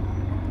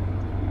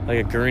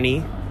 Like a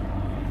gurney?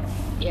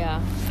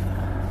 Yeah.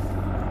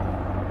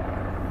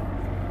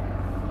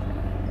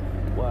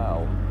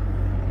 Wow.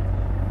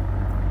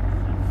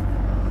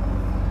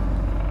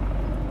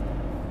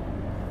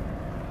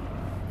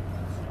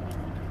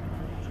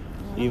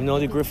 Even though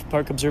the Griffith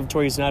Park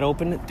Observatory is not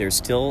open, there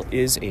still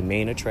is a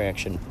main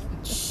attraction.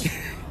 It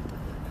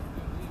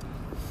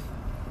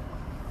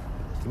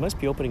must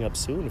be opening up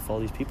soon if all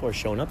these people are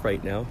showing up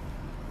right now.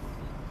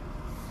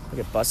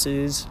 Look at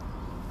buses,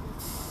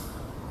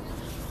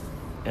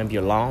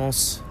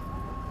 ambulance.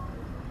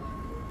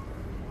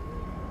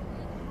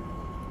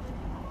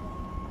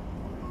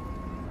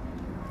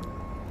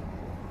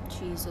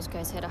 Jeez, those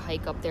guys had to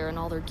hike up there and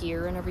all their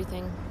gear and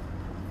everything.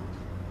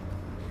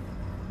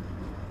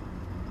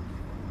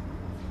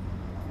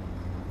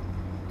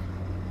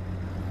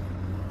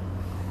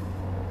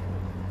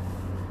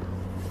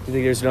 You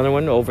think there's another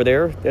one over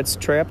there that's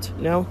trapped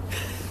now?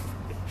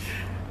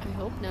 I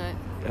hope not.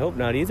 I hope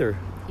not either.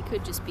 He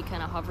could just be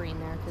kind of hovering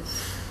there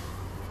because...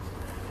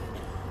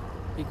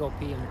 Big old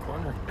pee in the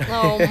corner.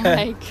 Oh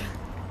my God.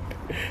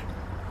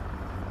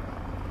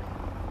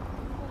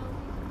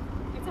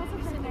 It's also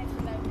kind of nice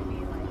for them to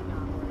be like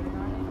not worried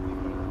about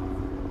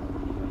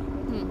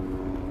it.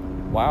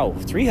 Wow,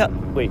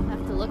 wait. I'll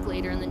have to look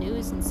later in the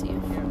news and see. Yeah,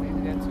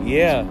 maybe that's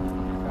Yeah.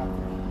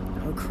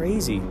 How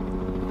crazy.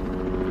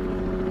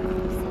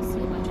 Still see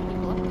a bunch of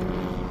people up there.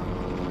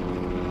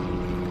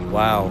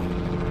 Wow.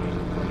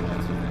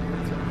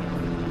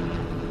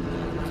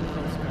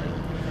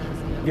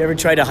 You ever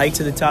tried to hike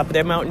to the top of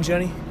that mountain,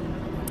 Jenny?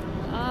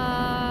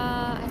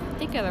 I don't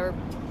think I've ever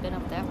been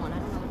up that one. I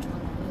don't know which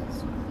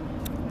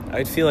one that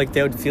is. I'd feel like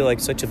that would feel like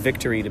such a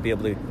victory to be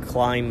able to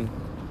climb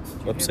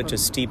up such a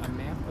steep... a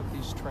map of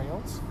these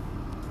trails,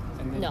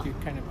 and then No. you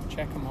kind of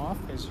check them off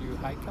as you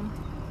hike them.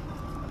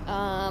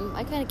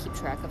 I kind of keep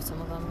track of some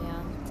of them,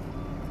 yeah.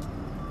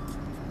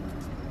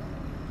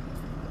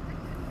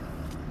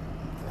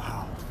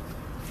 Wow.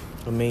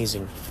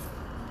 Amazing.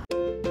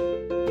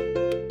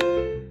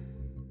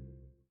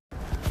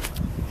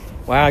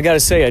 Wow, I gotta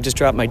say, I just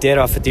dropped my dad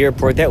off at the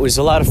airport. That was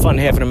a lot of fun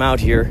having him out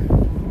here.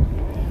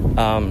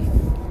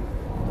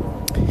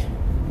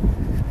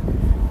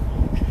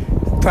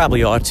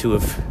 Probably ought to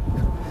have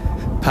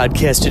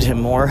podcasted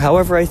him more.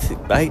 However,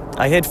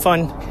 I had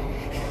fun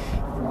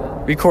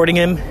recording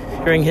him,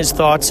 hearing his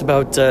thoughts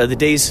about the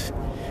days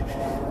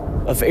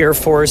of Air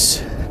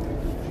Force,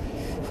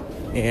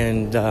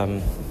 and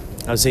I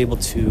was able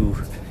to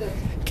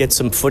get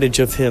some footage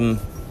of him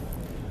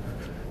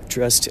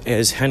dressed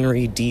as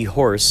Henry D.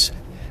 Horse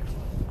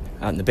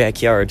out in the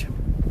backyard.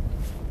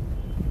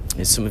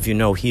 As some of you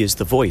know, he is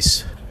the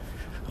voice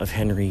of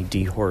Henry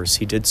D. Horse.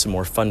 He did some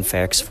more fun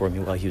facts for me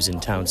while he was in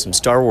town, some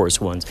Star Wars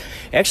ones.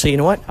 Actually, you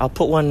know what? I'll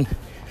put one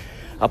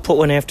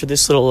after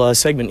this little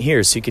segment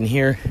here, so you can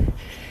hear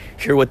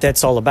what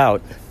that's all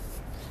about.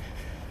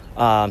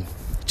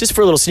 Just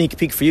for a little sneak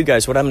peek for you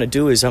guys, what I'm going to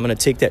do is I'm going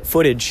to take that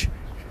footage,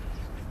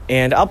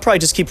 and I'll probably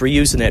just keep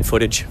reusing that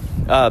footage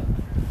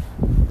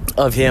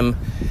of him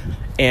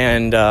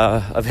and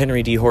of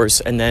Henry D. Horse,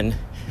 and then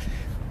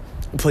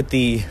put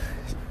the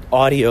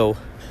audio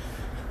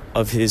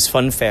of his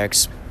fun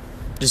facts,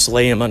 just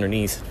lay him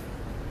underneath.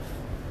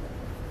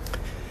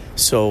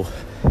 So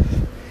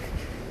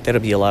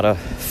that'll be a lot of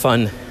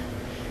fun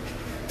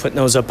putting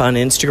those up on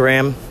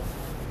Instagram.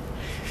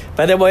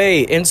 By the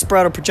way,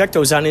 Inspirato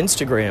Projecto is on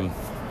Instagram.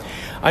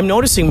 I'm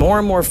noticing more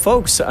and more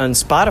folks on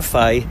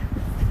Spotify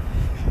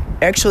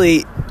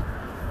actually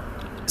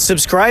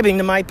subscribing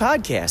to my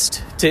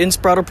podcast, to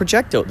Inspirato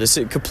Projecto. This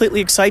completely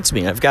excites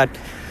me. I've got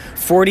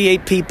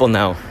 48 people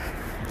now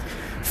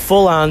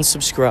full on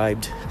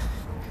subscribed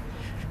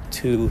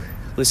to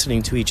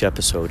listening to each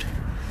episode.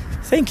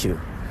 Thank you.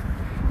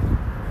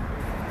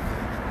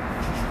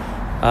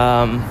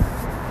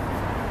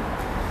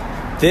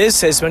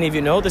 This, as many of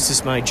you know, this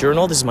is my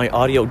journal. This is my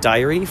audio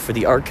diary for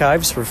the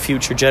archives, for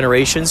future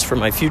generations, for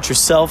my future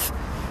self.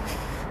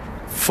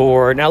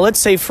 Now let's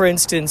say, for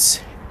instance,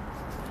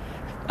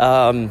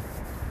 when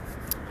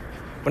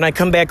I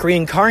come back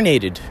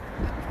reincarnated,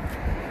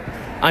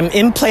 I'm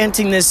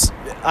implanting this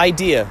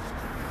idea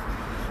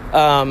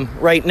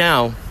right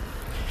now,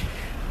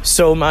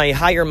 so my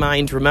higher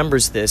mind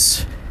remembers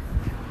this,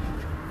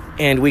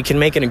 and we can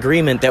make an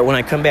agreement that when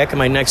I come back in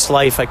my next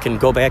life, I can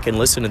go back and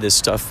listen to this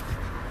stuff.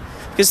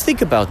 Because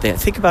think about that.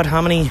 Think about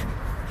how many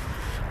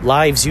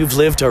lives you've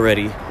lived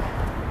already.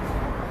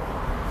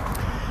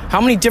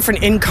 How many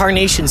different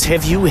incarnations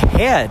have you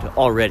had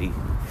already?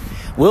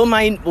 Will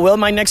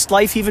my next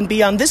life even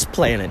be on this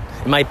planet?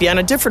 It might be on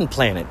a different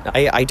planet.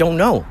 I don't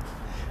know.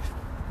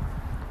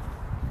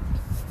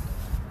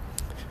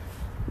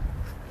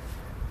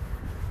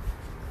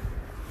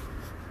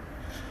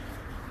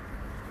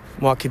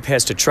 I'm walking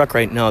past a truck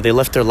right now. They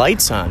left their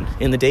lights on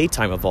in the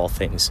daytime, of all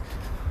things.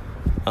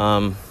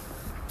 In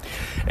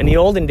the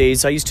olden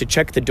days, I used to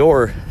check the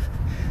door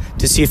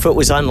to see if it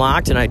was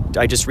unlocked, and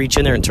I just reach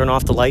in there and turn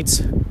off the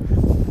lights.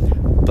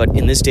 But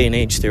in this day and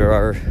age, there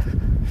are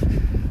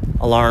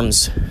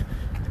alarms.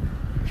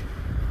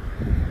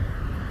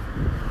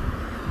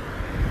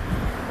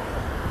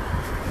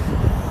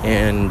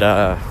 And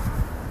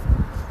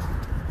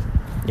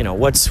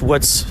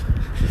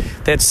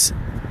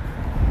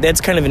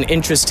that's kind of an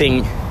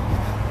interesting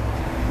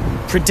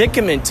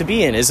predicament to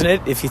be in, isn't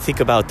it? If you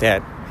think about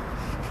that.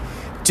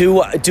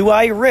 Do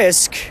I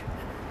risk?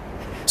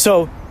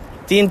 So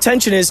the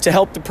intention is to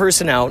help the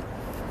person out.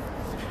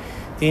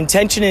 The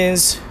intention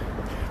is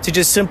to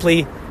just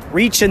simply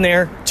reach in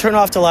there, turn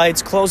off the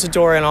lights, close the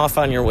door, and off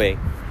on your way.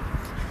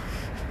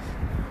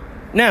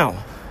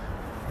 Now,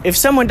 if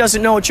someone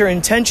doesn't know what your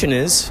intention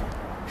is,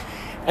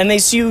 and they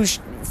see you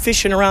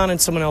fishing around in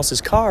someone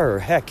else's car, or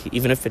heck,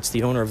 even if it's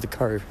the owner of the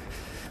car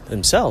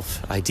themselves,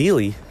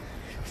 ideally,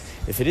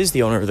 if it is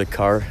the owner of the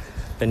car,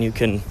 then you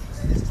can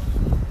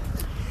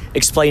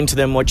explain to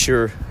them what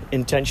your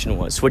intention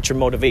was, what your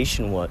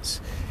motivation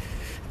was.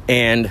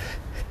 And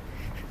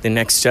the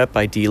next step,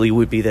 ideally,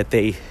 would be that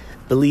they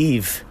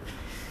believe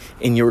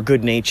in your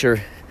good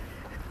nature.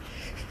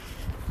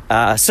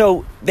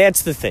 So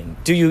that's the thing.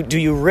 Do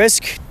you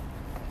risk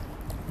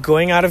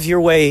going out of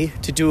your way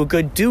to do a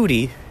good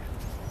duty?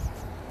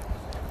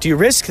 Do you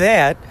risk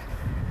that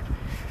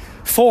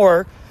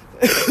for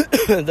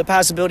the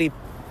possibility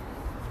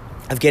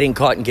of getting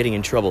caught and getting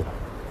in trouble?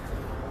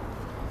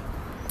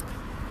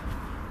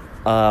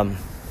 I've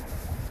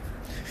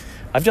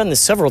done this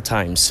several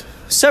times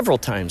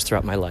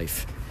throughout my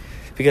life.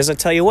 Because I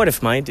tell you what,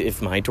 if my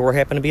door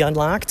happened to be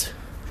unlocked,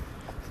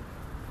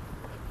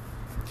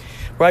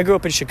 where I grew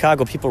up in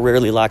Chicago, people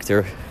rarely lock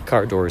their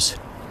car doors.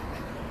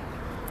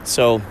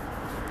 So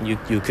you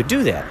could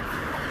do that.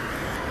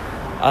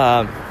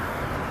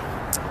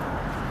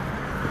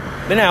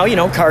 But now,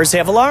 cars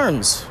have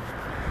alarms.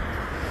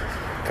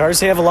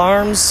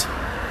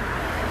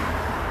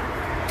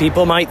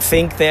 People might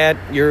think that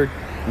you're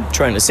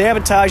trying to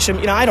sabotage them.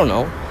 I don't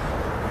know.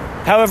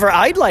 However,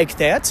 I'd like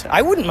that.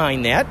 I wouldn't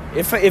mind that.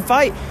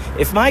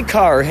 If my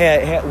car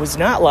was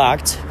not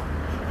locked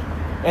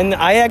and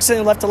I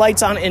accidentally left the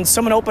lights on and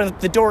someone opened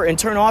the door and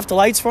turned off the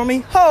lights for me,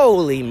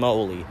 holy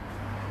moly.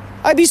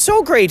 I'd be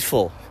so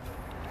grateful.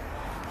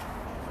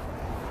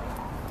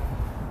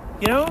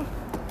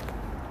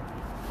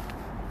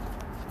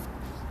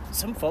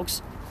 Some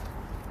folks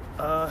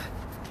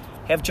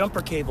have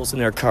jumper cables in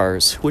their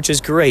cars, which is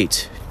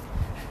great.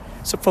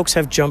 Some folks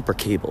have jumper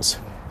cables,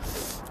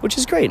 which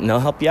is great, and they'll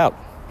help you out.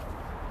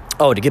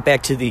 Oh, to get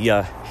back to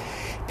the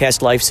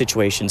past life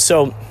situation.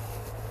 So,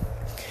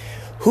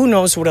 who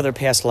knows what other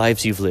past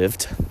lives you've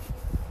lived?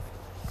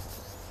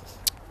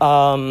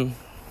 Who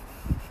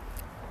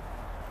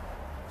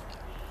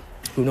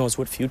knows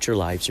what future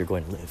lives you're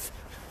going to live?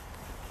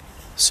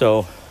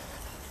 So,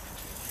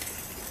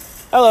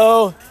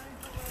 hello.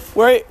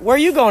 Where are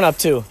you going up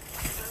to?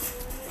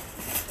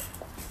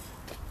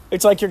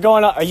 It's like you're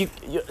going up. Did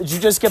you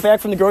just get back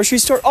from the grocery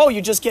store? Oh,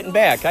 you're just getting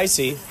back. I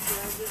see.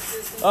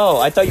 Oh,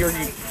 I thought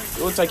it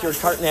looked like you were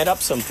carting that up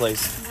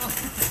someplace.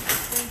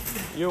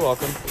 You're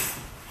welcome.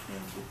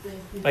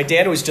 My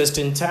dad was just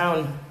in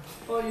town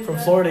from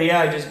Florida.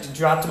 Yeah, I just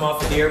dropped him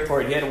off at the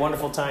airport. He had a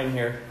wonderful time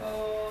here.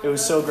 It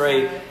was so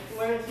great.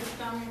 Where is he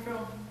coming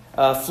from?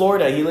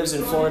 Florida. He lives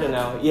in Florida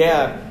now.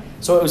 Yeah.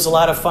 So it was a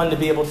lot of fun to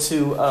be able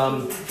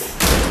to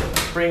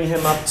bring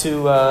him up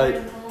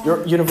to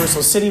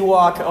Universal City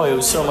Walk. Oh, it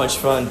was so much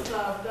fun.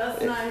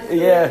 That's nice.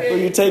 Yeah. Well,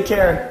 you take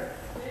care.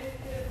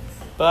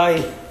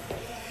 Bye.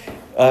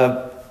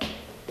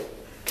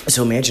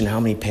 So imagine how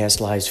many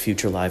past lives,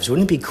 future lives.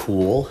 Wouldn't it be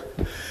cool?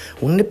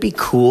 Wouldn't it be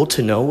cool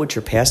to know what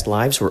your past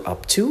lives were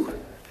up to?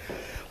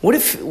 What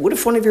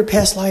if one of your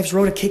past lives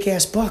wrote a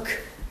kick-ass book?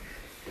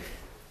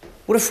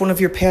 What if one of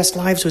your past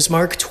lives was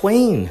Mark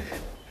Twain?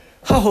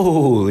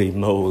 Holy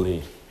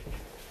moly.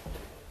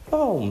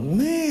 Oh,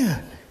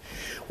 man.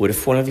 What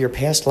if one of your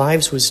past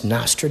lives was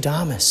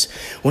Nostradamus?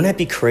 Wouldn't that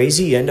be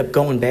crazy? You end up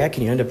going back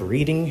and you end up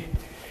reading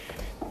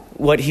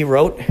what he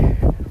wrote.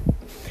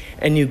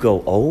 And you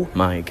go, oh,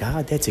 my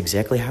God, that's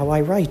exactly how I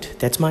write.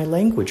 That's my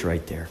language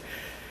right there.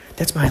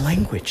 That's my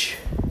language.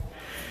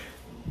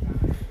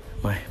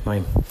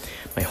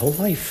 My whole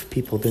life,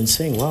 people have been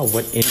saying, wow,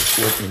 what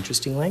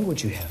interesting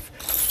language you have.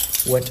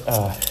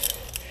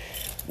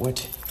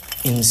 What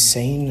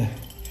insane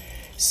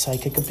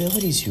psychic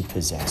abilities you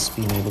possess,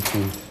 being able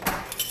to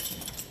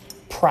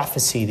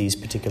prophesy these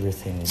particular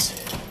things.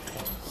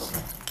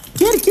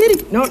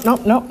 Kitty. No.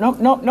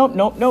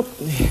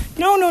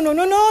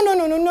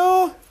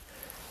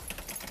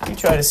 You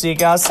tried to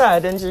sneak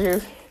outside, didn't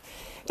you?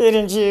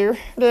 Didn't you?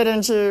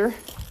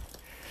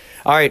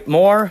 All right,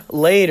 more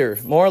later.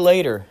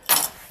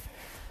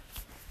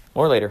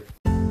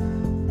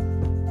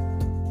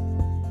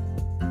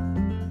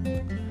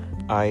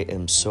 I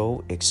am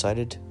so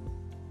excited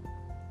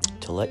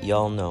to let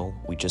y'all know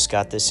we just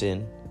got this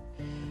in.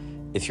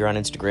 If you're on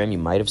Instagram, you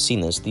might have seen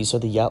this. These are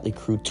the Yachtly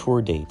Crew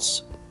tour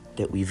dates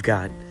that we've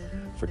got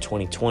for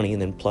 2020,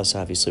 and then plus,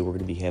 obviously, we're going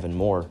to be having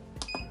more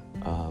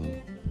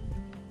on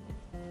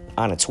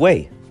its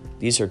way.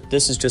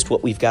 This is just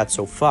what we've got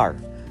so far.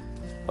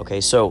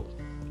 Okay, so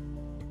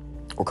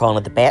we're calling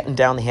it the Batten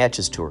Down the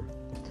Hatches Tour.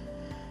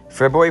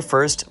 February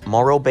 1st,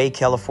 Morro Bay,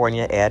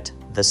 California at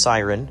The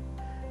Siren.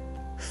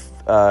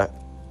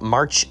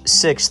 March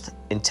 6th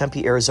in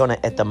Tempe, Arizona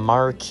at the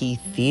Marquee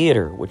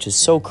Theater, which is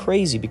so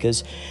crazy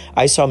because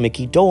I saw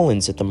Mickey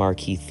Dolenz at the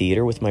Marquee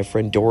Theater with my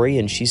friend Dory,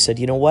 and she said,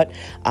 you know what?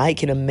 I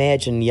can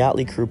imagine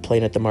Yachtly Crew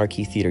playing at the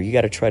Marquee Theater. You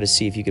got to try to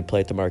see if you could play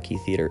at the Marquee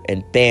Theater.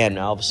 And bam,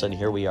 all of a sudden,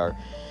 here we are.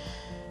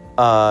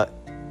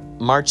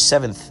 March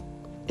 7th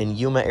in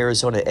Yuma,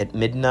 Arizona at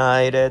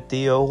midnight at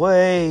the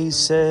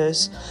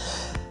Oasis.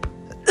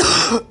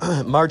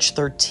 March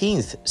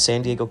 13th,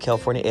 San Diego,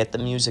 California at the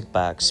Music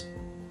Box.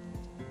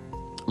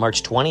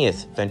 March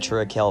 20th,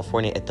 Ventura,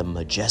 California at the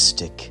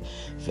Majestic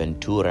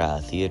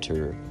Ventura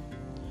Theater.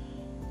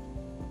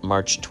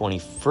 March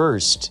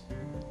 21st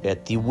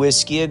at the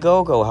Whiskey A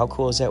Go-Go. How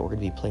cool is that? We're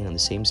going to be playing on the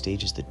same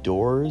stage as The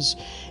Doors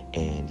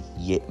and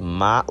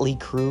Motley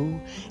Crue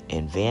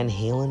and Van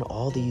Halen,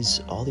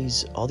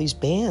 all these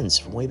bands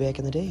from way back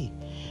in the day.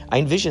 I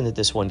envisioned that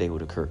this one day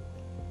would occur.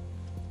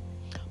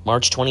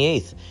 March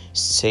 28th,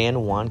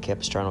 San Juan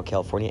Capistrano,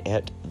 California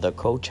at the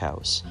Coach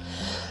House.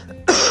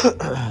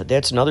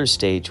 That's another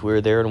stage. We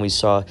were there and we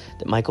saw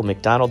that Michael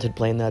McDonald had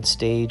played on that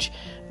stage.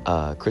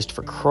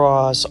 Christopher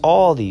Cross,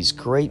 all these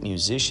great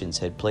musicians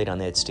had played on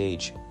that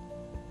stage.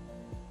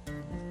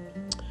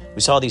 We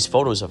saw these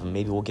photos of them.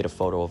 Maybe we'll get a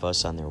photo of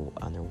us on their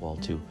wall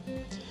too.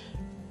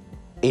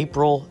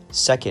 April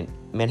 2nd,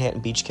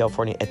 Manhattan Beach,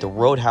 California at the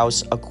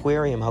Roadhouse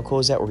Aquarium. How cool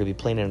is that? We're going to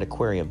be playing in an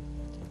aquarium.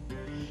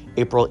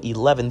 April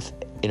 11th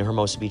in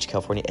Hermosa Beach,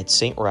 California at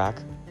St. Rock.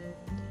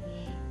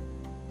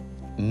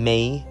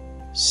 May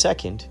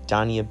 2nd,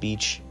 Dania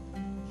Beach,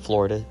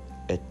 Florida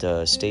at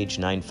Stage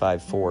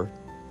 954.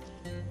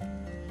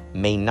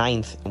 May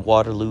 9th,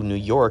 Waterloo, New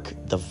York,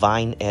 The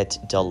Vine at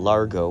Del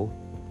Largo.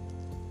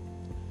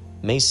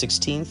 May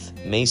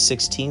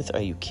 16th,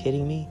 are you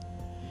kidding me?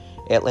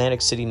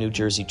 Atlantic City, New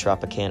Jersey,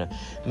 Tropicana.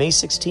 May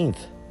 16th,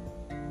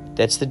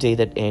 that's the day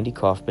that Andy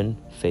Kaufman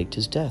faked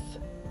his death.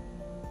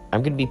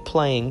 I'm going to be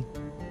playing,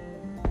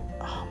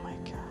 oh my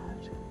God.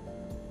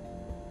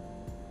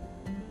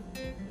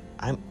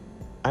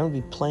 I'm going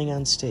to be playing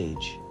on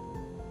stage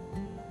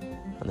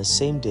on the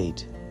same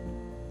date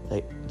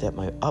that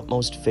my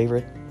utmost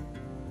favorite,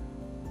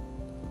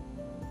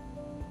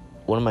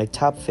 one of my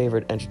top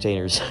favorite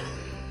entertainers,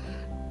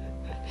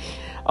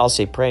 I'll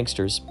say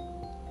pranksters,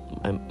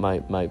 one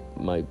of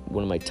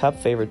my top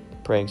favorite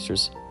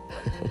pranksters,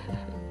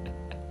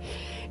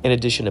 in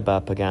addition to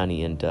Bob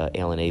Pagani and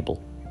Alan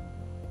Abel.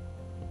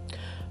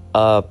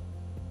 That's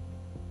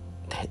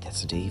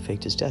the day he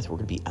faked his death. We're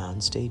going to be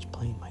on stage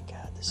playing. My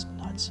God, this is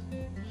nuts.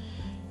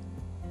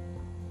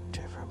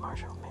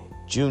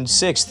 June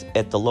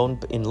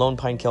 6th in Lone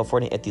Pine,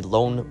 California at the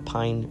Lone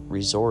Pine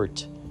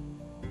Resort.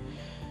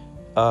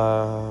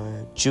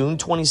 June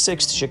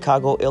 26th,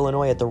 Chicago,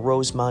 Illinois at the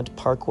Rosemont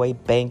Parkway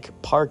Bank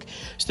Park.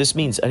 So this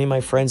means any of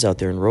my friends out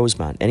there in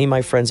Rosemont, any of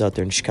my friends out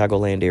there in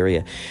Chicagoland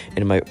area,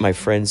 and my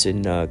friends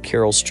in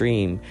Carroll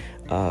Stream,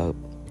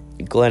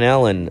 Glen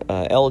Ellen,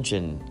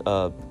 Elgin,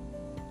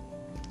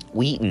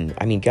 Wheaton.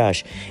 I mean,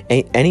 gosh,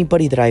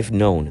 anybody that I've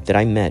known, that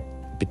I met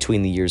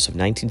between the years of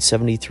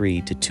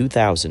 1973 to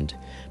 2000,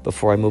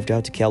 before I moved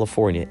out to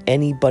California,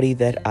 anybody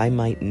that I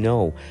might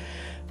know,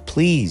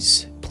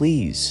 please,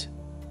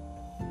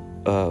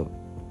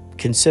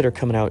 consider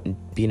coming out and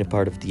being a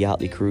part of the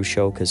Yachtly Crew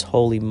show, because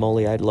holy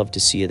moly, I'd love to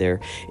see you there.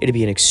 It'd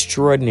be an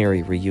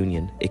extraordinary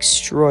reunion.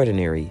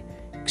 Extraordinary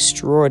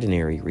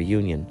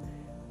reunion.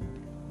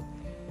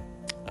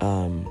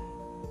 Oh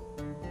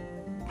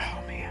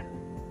man,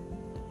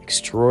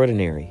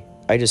 extraordinary.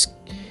 I just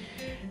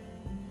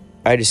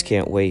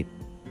can't wait.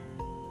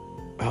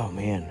 Oh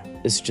man,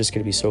 this is just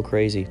gonna be so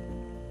crazy.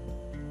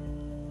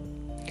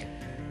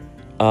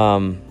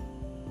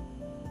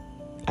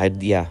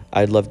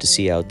 I'd love to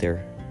see you out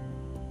there.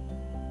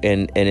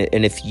 And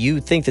if you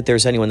think that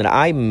there's anyone that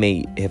I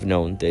may have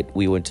known that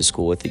we went to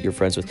school with, that you're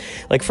friends with,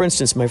 like for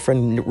instance, my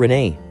friend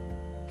Renee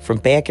from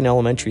back in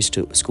elementary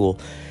school,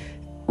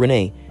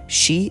 Renee,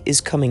 she is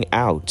coming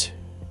out.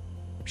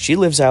 She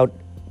lives out,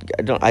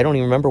 I don't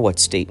even remember what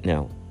state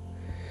now.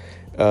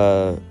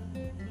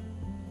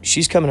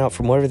 She's coming out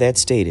from whatever that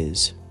state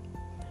is,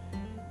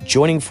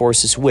 joining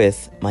forces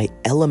with my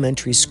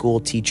elementary school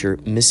teacher,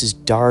 Mrs.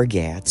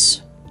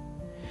 Dargatz,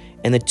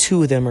 and the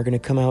two of them are going to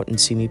come out and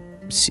see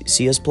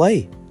us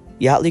play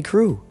Yachtly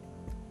Crew.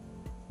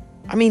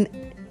 I mean,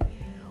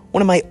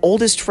 one of my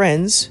oldest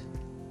friends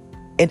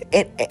and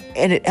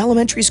an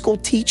elementary school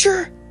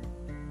teacher?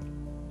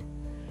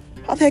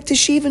 How the heck does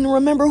she even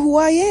remember who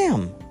I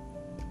am?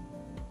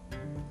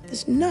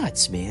 It's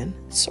nuts, man.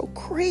 It's so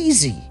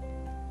crazy.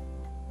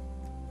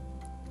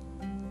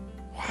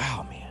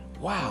 Wow, man.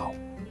 Wow.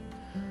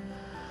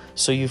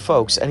 So you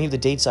folks, any of the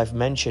dates I've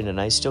mentioned,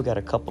 and I still got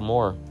a couple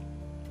more,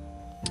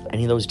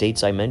 any of those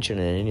dates I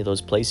mentioned in any of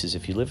those places,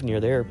 if you live near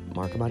there,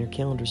 mark them on your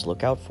calendars,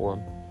 look out for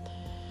them.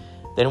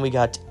 Then we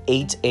got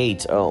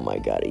 8/8. Oh my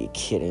God, are you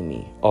kidding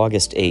me?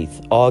 August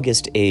 8th.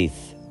 August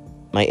 8th.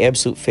 My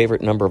absolute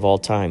favorite number of all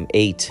time,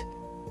 8.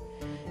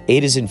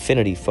 8 is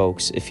infinity,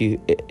 folks. If you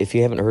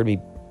haven't heard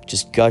me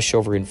just gush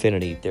over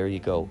infinity, there you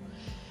go.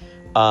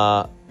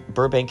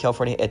 Burbank,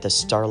 California, at the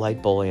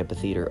Starlight Bowl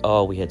Amphitheater.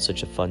 Oh, we had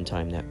such a fun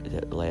time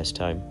that last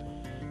time.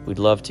 We'd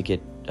love to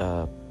get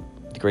the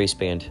Grace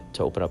Band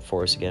to open up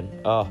for us again.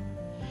 Oh,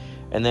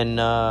 and then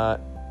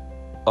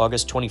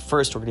August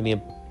 21st, we're going to be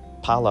in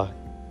Pala,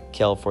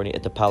 California,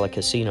 at the Pala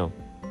Casino.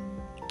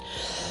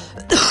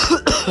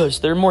 So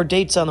there are more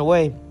dates on the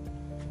way,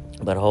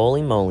 but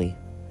holy moly,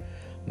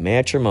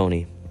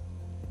 matrimony.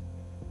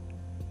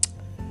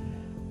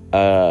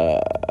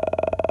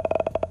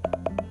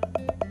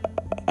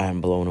 I'm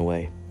blown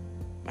away.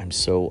 I'm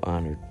so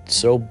honored,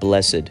 so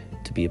blessed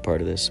to be a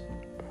part of this.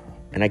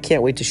 And I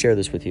can't wait to share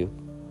this with you.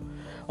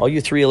 All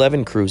you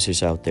 311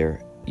 cruisers out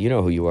there, you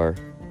know who you are.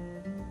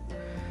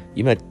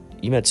 You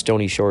met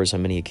Stony Shores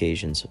on many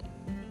occasions.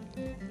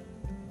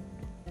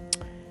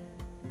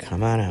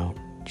 Come on out.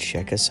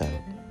 Check us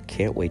out.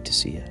 Can't wait to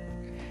see you.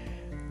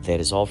 That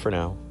is all for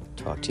now.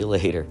 Talk to you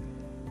later.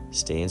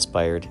 Stay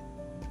inspired.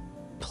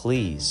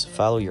 Please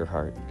follow your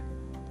heart.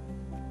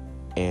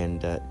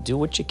 And do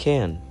what you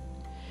can,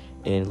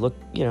 and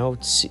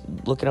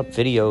looking up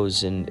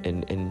videos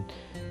and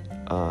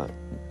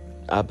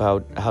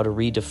about how to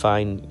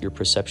redefine your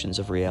perceptions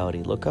of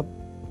reality. Look up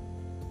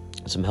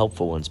some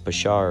helpful ones: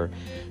 Bashar,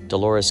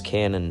 Dolores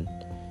Cannon,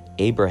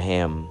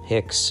 Abraham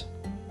Hicks.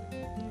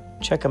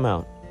 Check them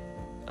out,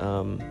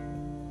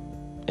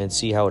 and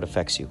see how it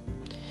affects you.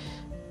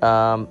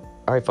 All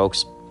right,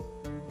 folks.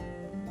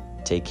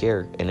 Take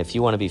care. And if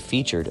you want to be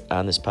featured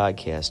on this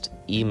podcast,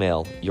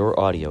 email your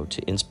audio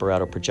to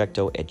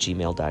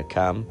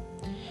inspiratoprojecto@gmail.com,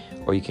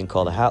 or you can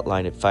call the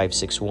hotline at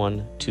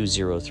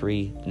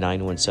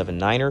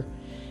 561-203-9179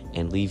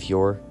 and leave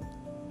your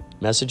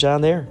message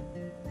on there.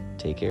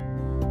 Take care.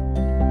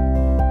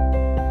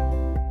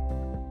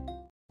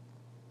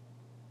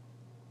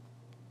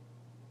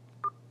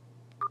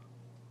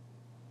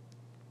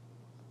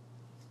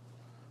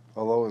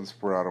 Hello,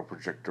 Inspirato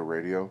Projecto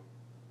Radio.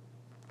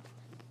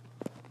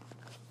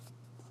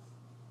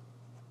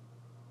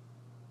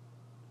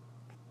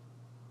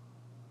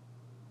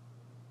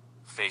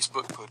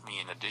 Facebook put me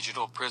in a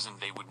digital prison.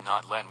 They would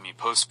not let me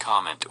post,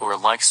 comment, or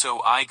like,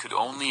 so I could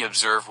only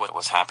observe what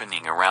was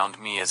happening around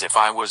me as if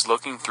I was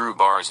looking through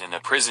bars in a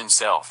prison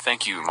cell.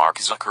 Thank you, Mark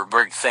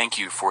Zuckerberg. Thank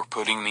you for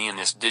putting me in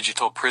this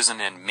digital prison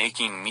and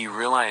making me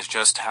realize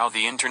just how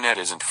the internet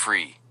isn't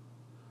free.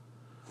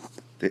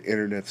 The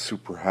internet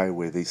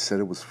superhighway, they said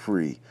it was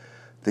free.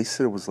 They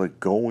said it was like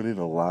going in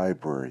a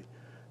library,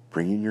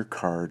 bringing your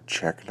card,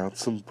 checking out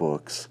some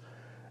books,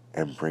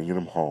 and bringing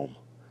them home.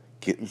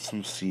 Getting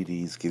some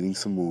CDs, getting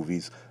some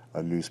movies,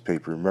 a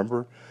newspaper.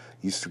 Remember,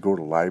 you used to go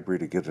to the library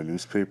to get a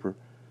newspaper?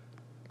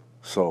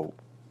 So,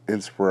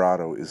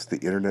 Inspirato, is the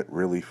internet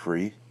really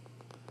free?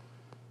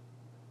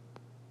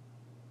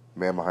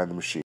 Man behind the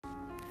machine.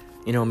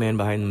 You know, man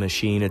behind the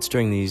machine, it's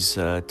during these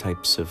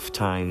types of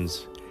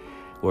times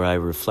where I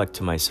reflect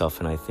to myself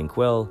and I think,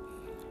 well,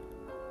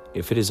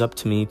 if it is up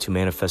to me to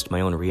manifest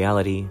my own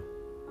reality,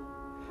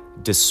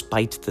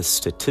 despite the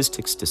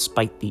statistics,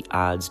 despite the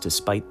odds,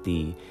 despite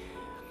the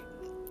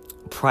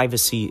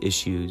privacy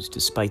issues,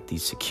 despite the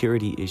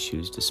security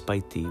issues,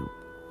 despite the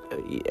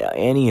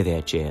any of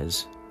that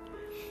jazz,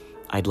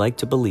 I'd like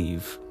to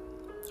believe,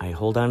 I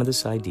hold on to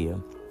this idea,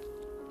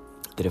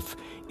 that if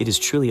it is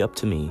truly up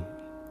to me,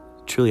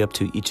 truly up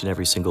to each and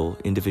every single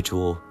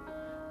individual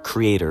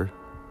creator,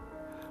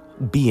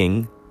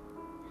 being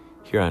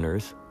here on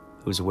Earth,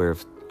 who's aware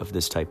of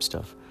this type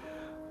stuff,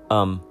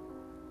 I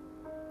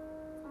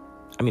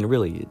mean,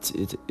 really,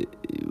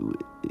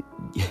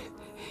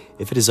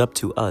 if it is up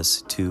to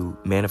us to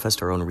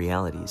manifest our own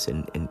realities,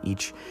 and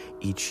each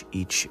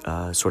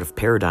sort of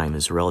paradigm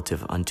is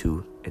relative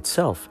unto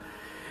itself,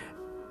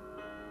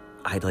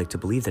 I'd like to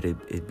believe that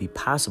it'd be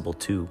possible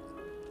to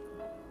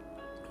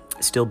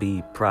still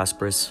be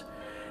prosperous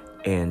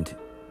and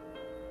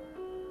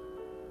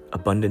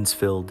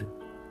abundance-filled,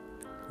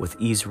 with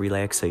ease,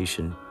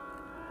 relaxation,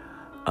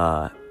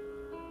 and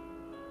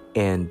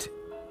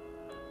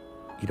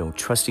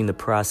trusting the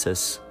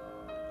process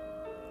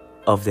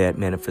of that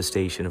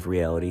manifestation of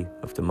reality,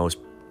 of the most,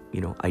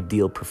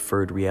 ideal,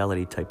 preferred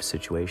reality type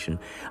situation.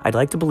 I'd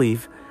like to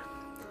believe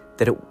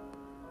that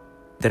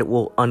it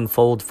will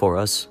unfold for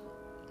us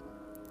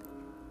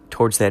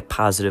towards that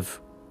positive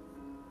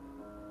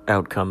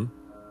outcome,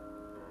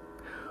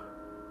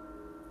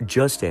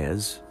 just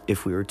as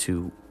if we were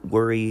to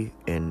worry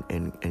and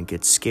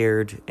get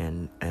scared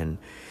and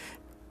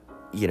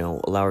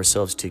allow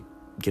ourselves to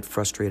get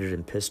frustrated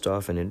and pissed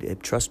off,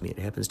 and trust me, it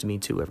happens to me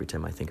too every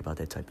time I think about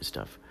that type of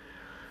stuff.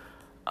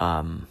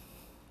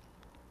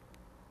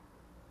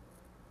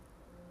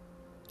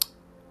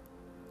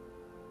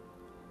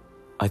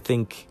 I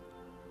think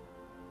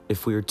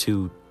if we were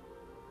to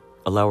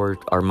allow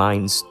our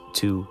minds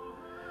to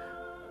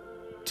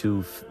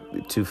feel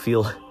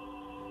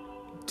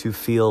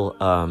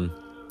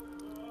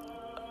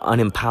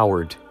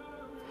unempowered,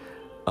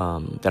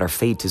 that our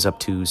fate is up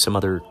to some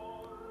other,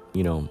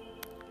 the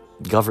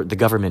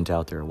government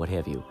out there, what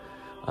have you,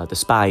 the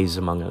spies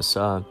among us,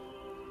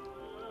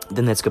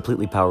 then that's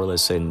completely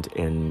powerless, and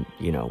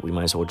we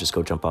might as well just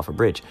go jump off a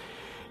bridge.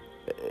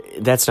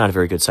 That's not a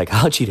very good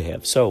psychology to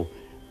have. So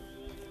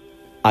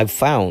I've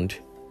found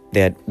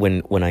that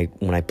when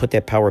I put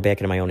that power back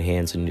into my own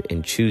hands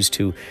and choose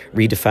to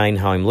redefine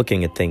how I'm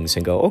looking at things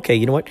and go, okay,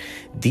 you know what?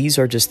 These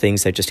are just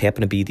things that just happen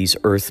to be these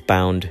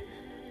earthbound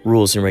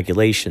rules and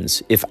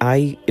regulations. If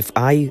I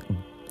play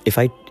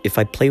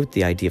with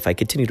the idea, if I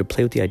continue to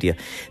play with the idea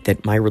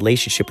that my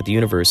relationship with the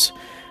universe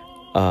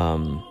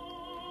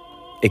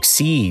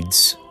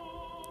exceeds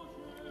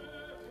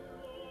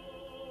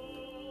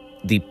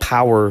the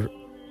power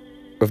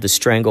of the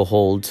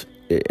stranglehold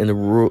and the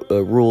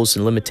rules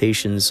and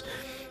limitations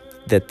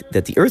that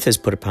the earth has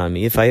put upon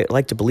me, if I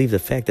like to believe the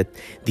fact that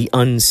the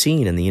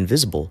unseen and the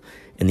invisible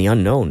and the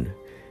unknown,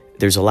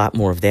 there's a lot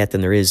more of that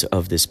than there is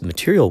of this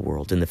material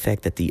world, and the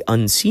fact that the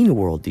unseen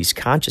world, this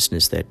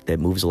consciousness that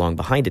moves along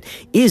behind it,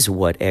 is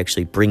what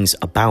actually brings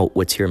about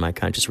what's here in my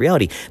conscious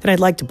reality, then I'd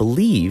like to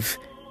believe.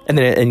 And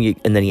then you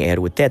add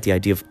with that the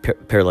idea of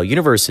parallel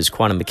universes,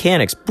 quantum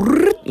mechanics,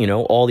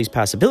 all these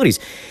possibilities.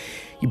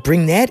 You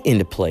bring that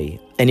into play,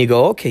 and you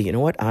go, okay, you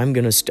know what? I'm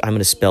gonna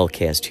spell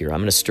cast here.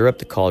 I'm gonna stir up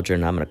the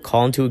cauldron. I'm gonna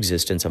call into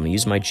existence. I'm gonna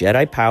use my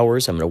Jedi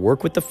powers. I'm gonna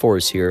work with the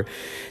Force here,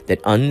 that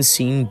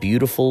unseen,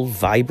 beautiful,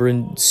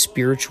 vibrant,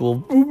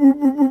 spiritual,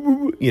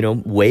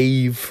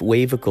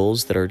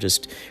 wavicles that are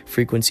just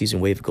frequencies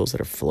and wavicles that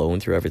are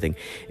flowing through everything.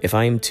 If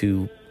I'm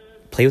to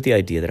play with the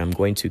idea that I'm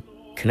going to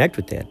connect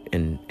with that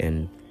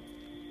and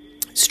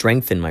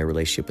strengthen my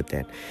relationship with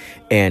that,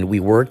 and we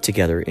work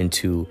together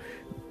into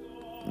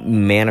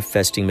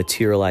manifesting,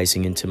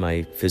 materializing into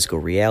my physical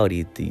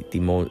reality the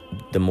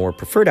more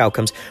preferred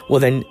outcomes, well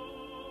then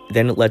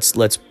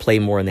let's play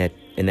more in that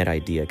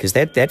idea, because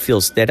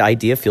that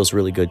idea feels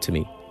really good to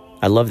me.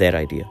 I love that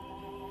idea.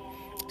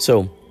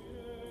 So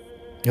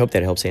I hope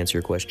that helps answer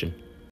your question.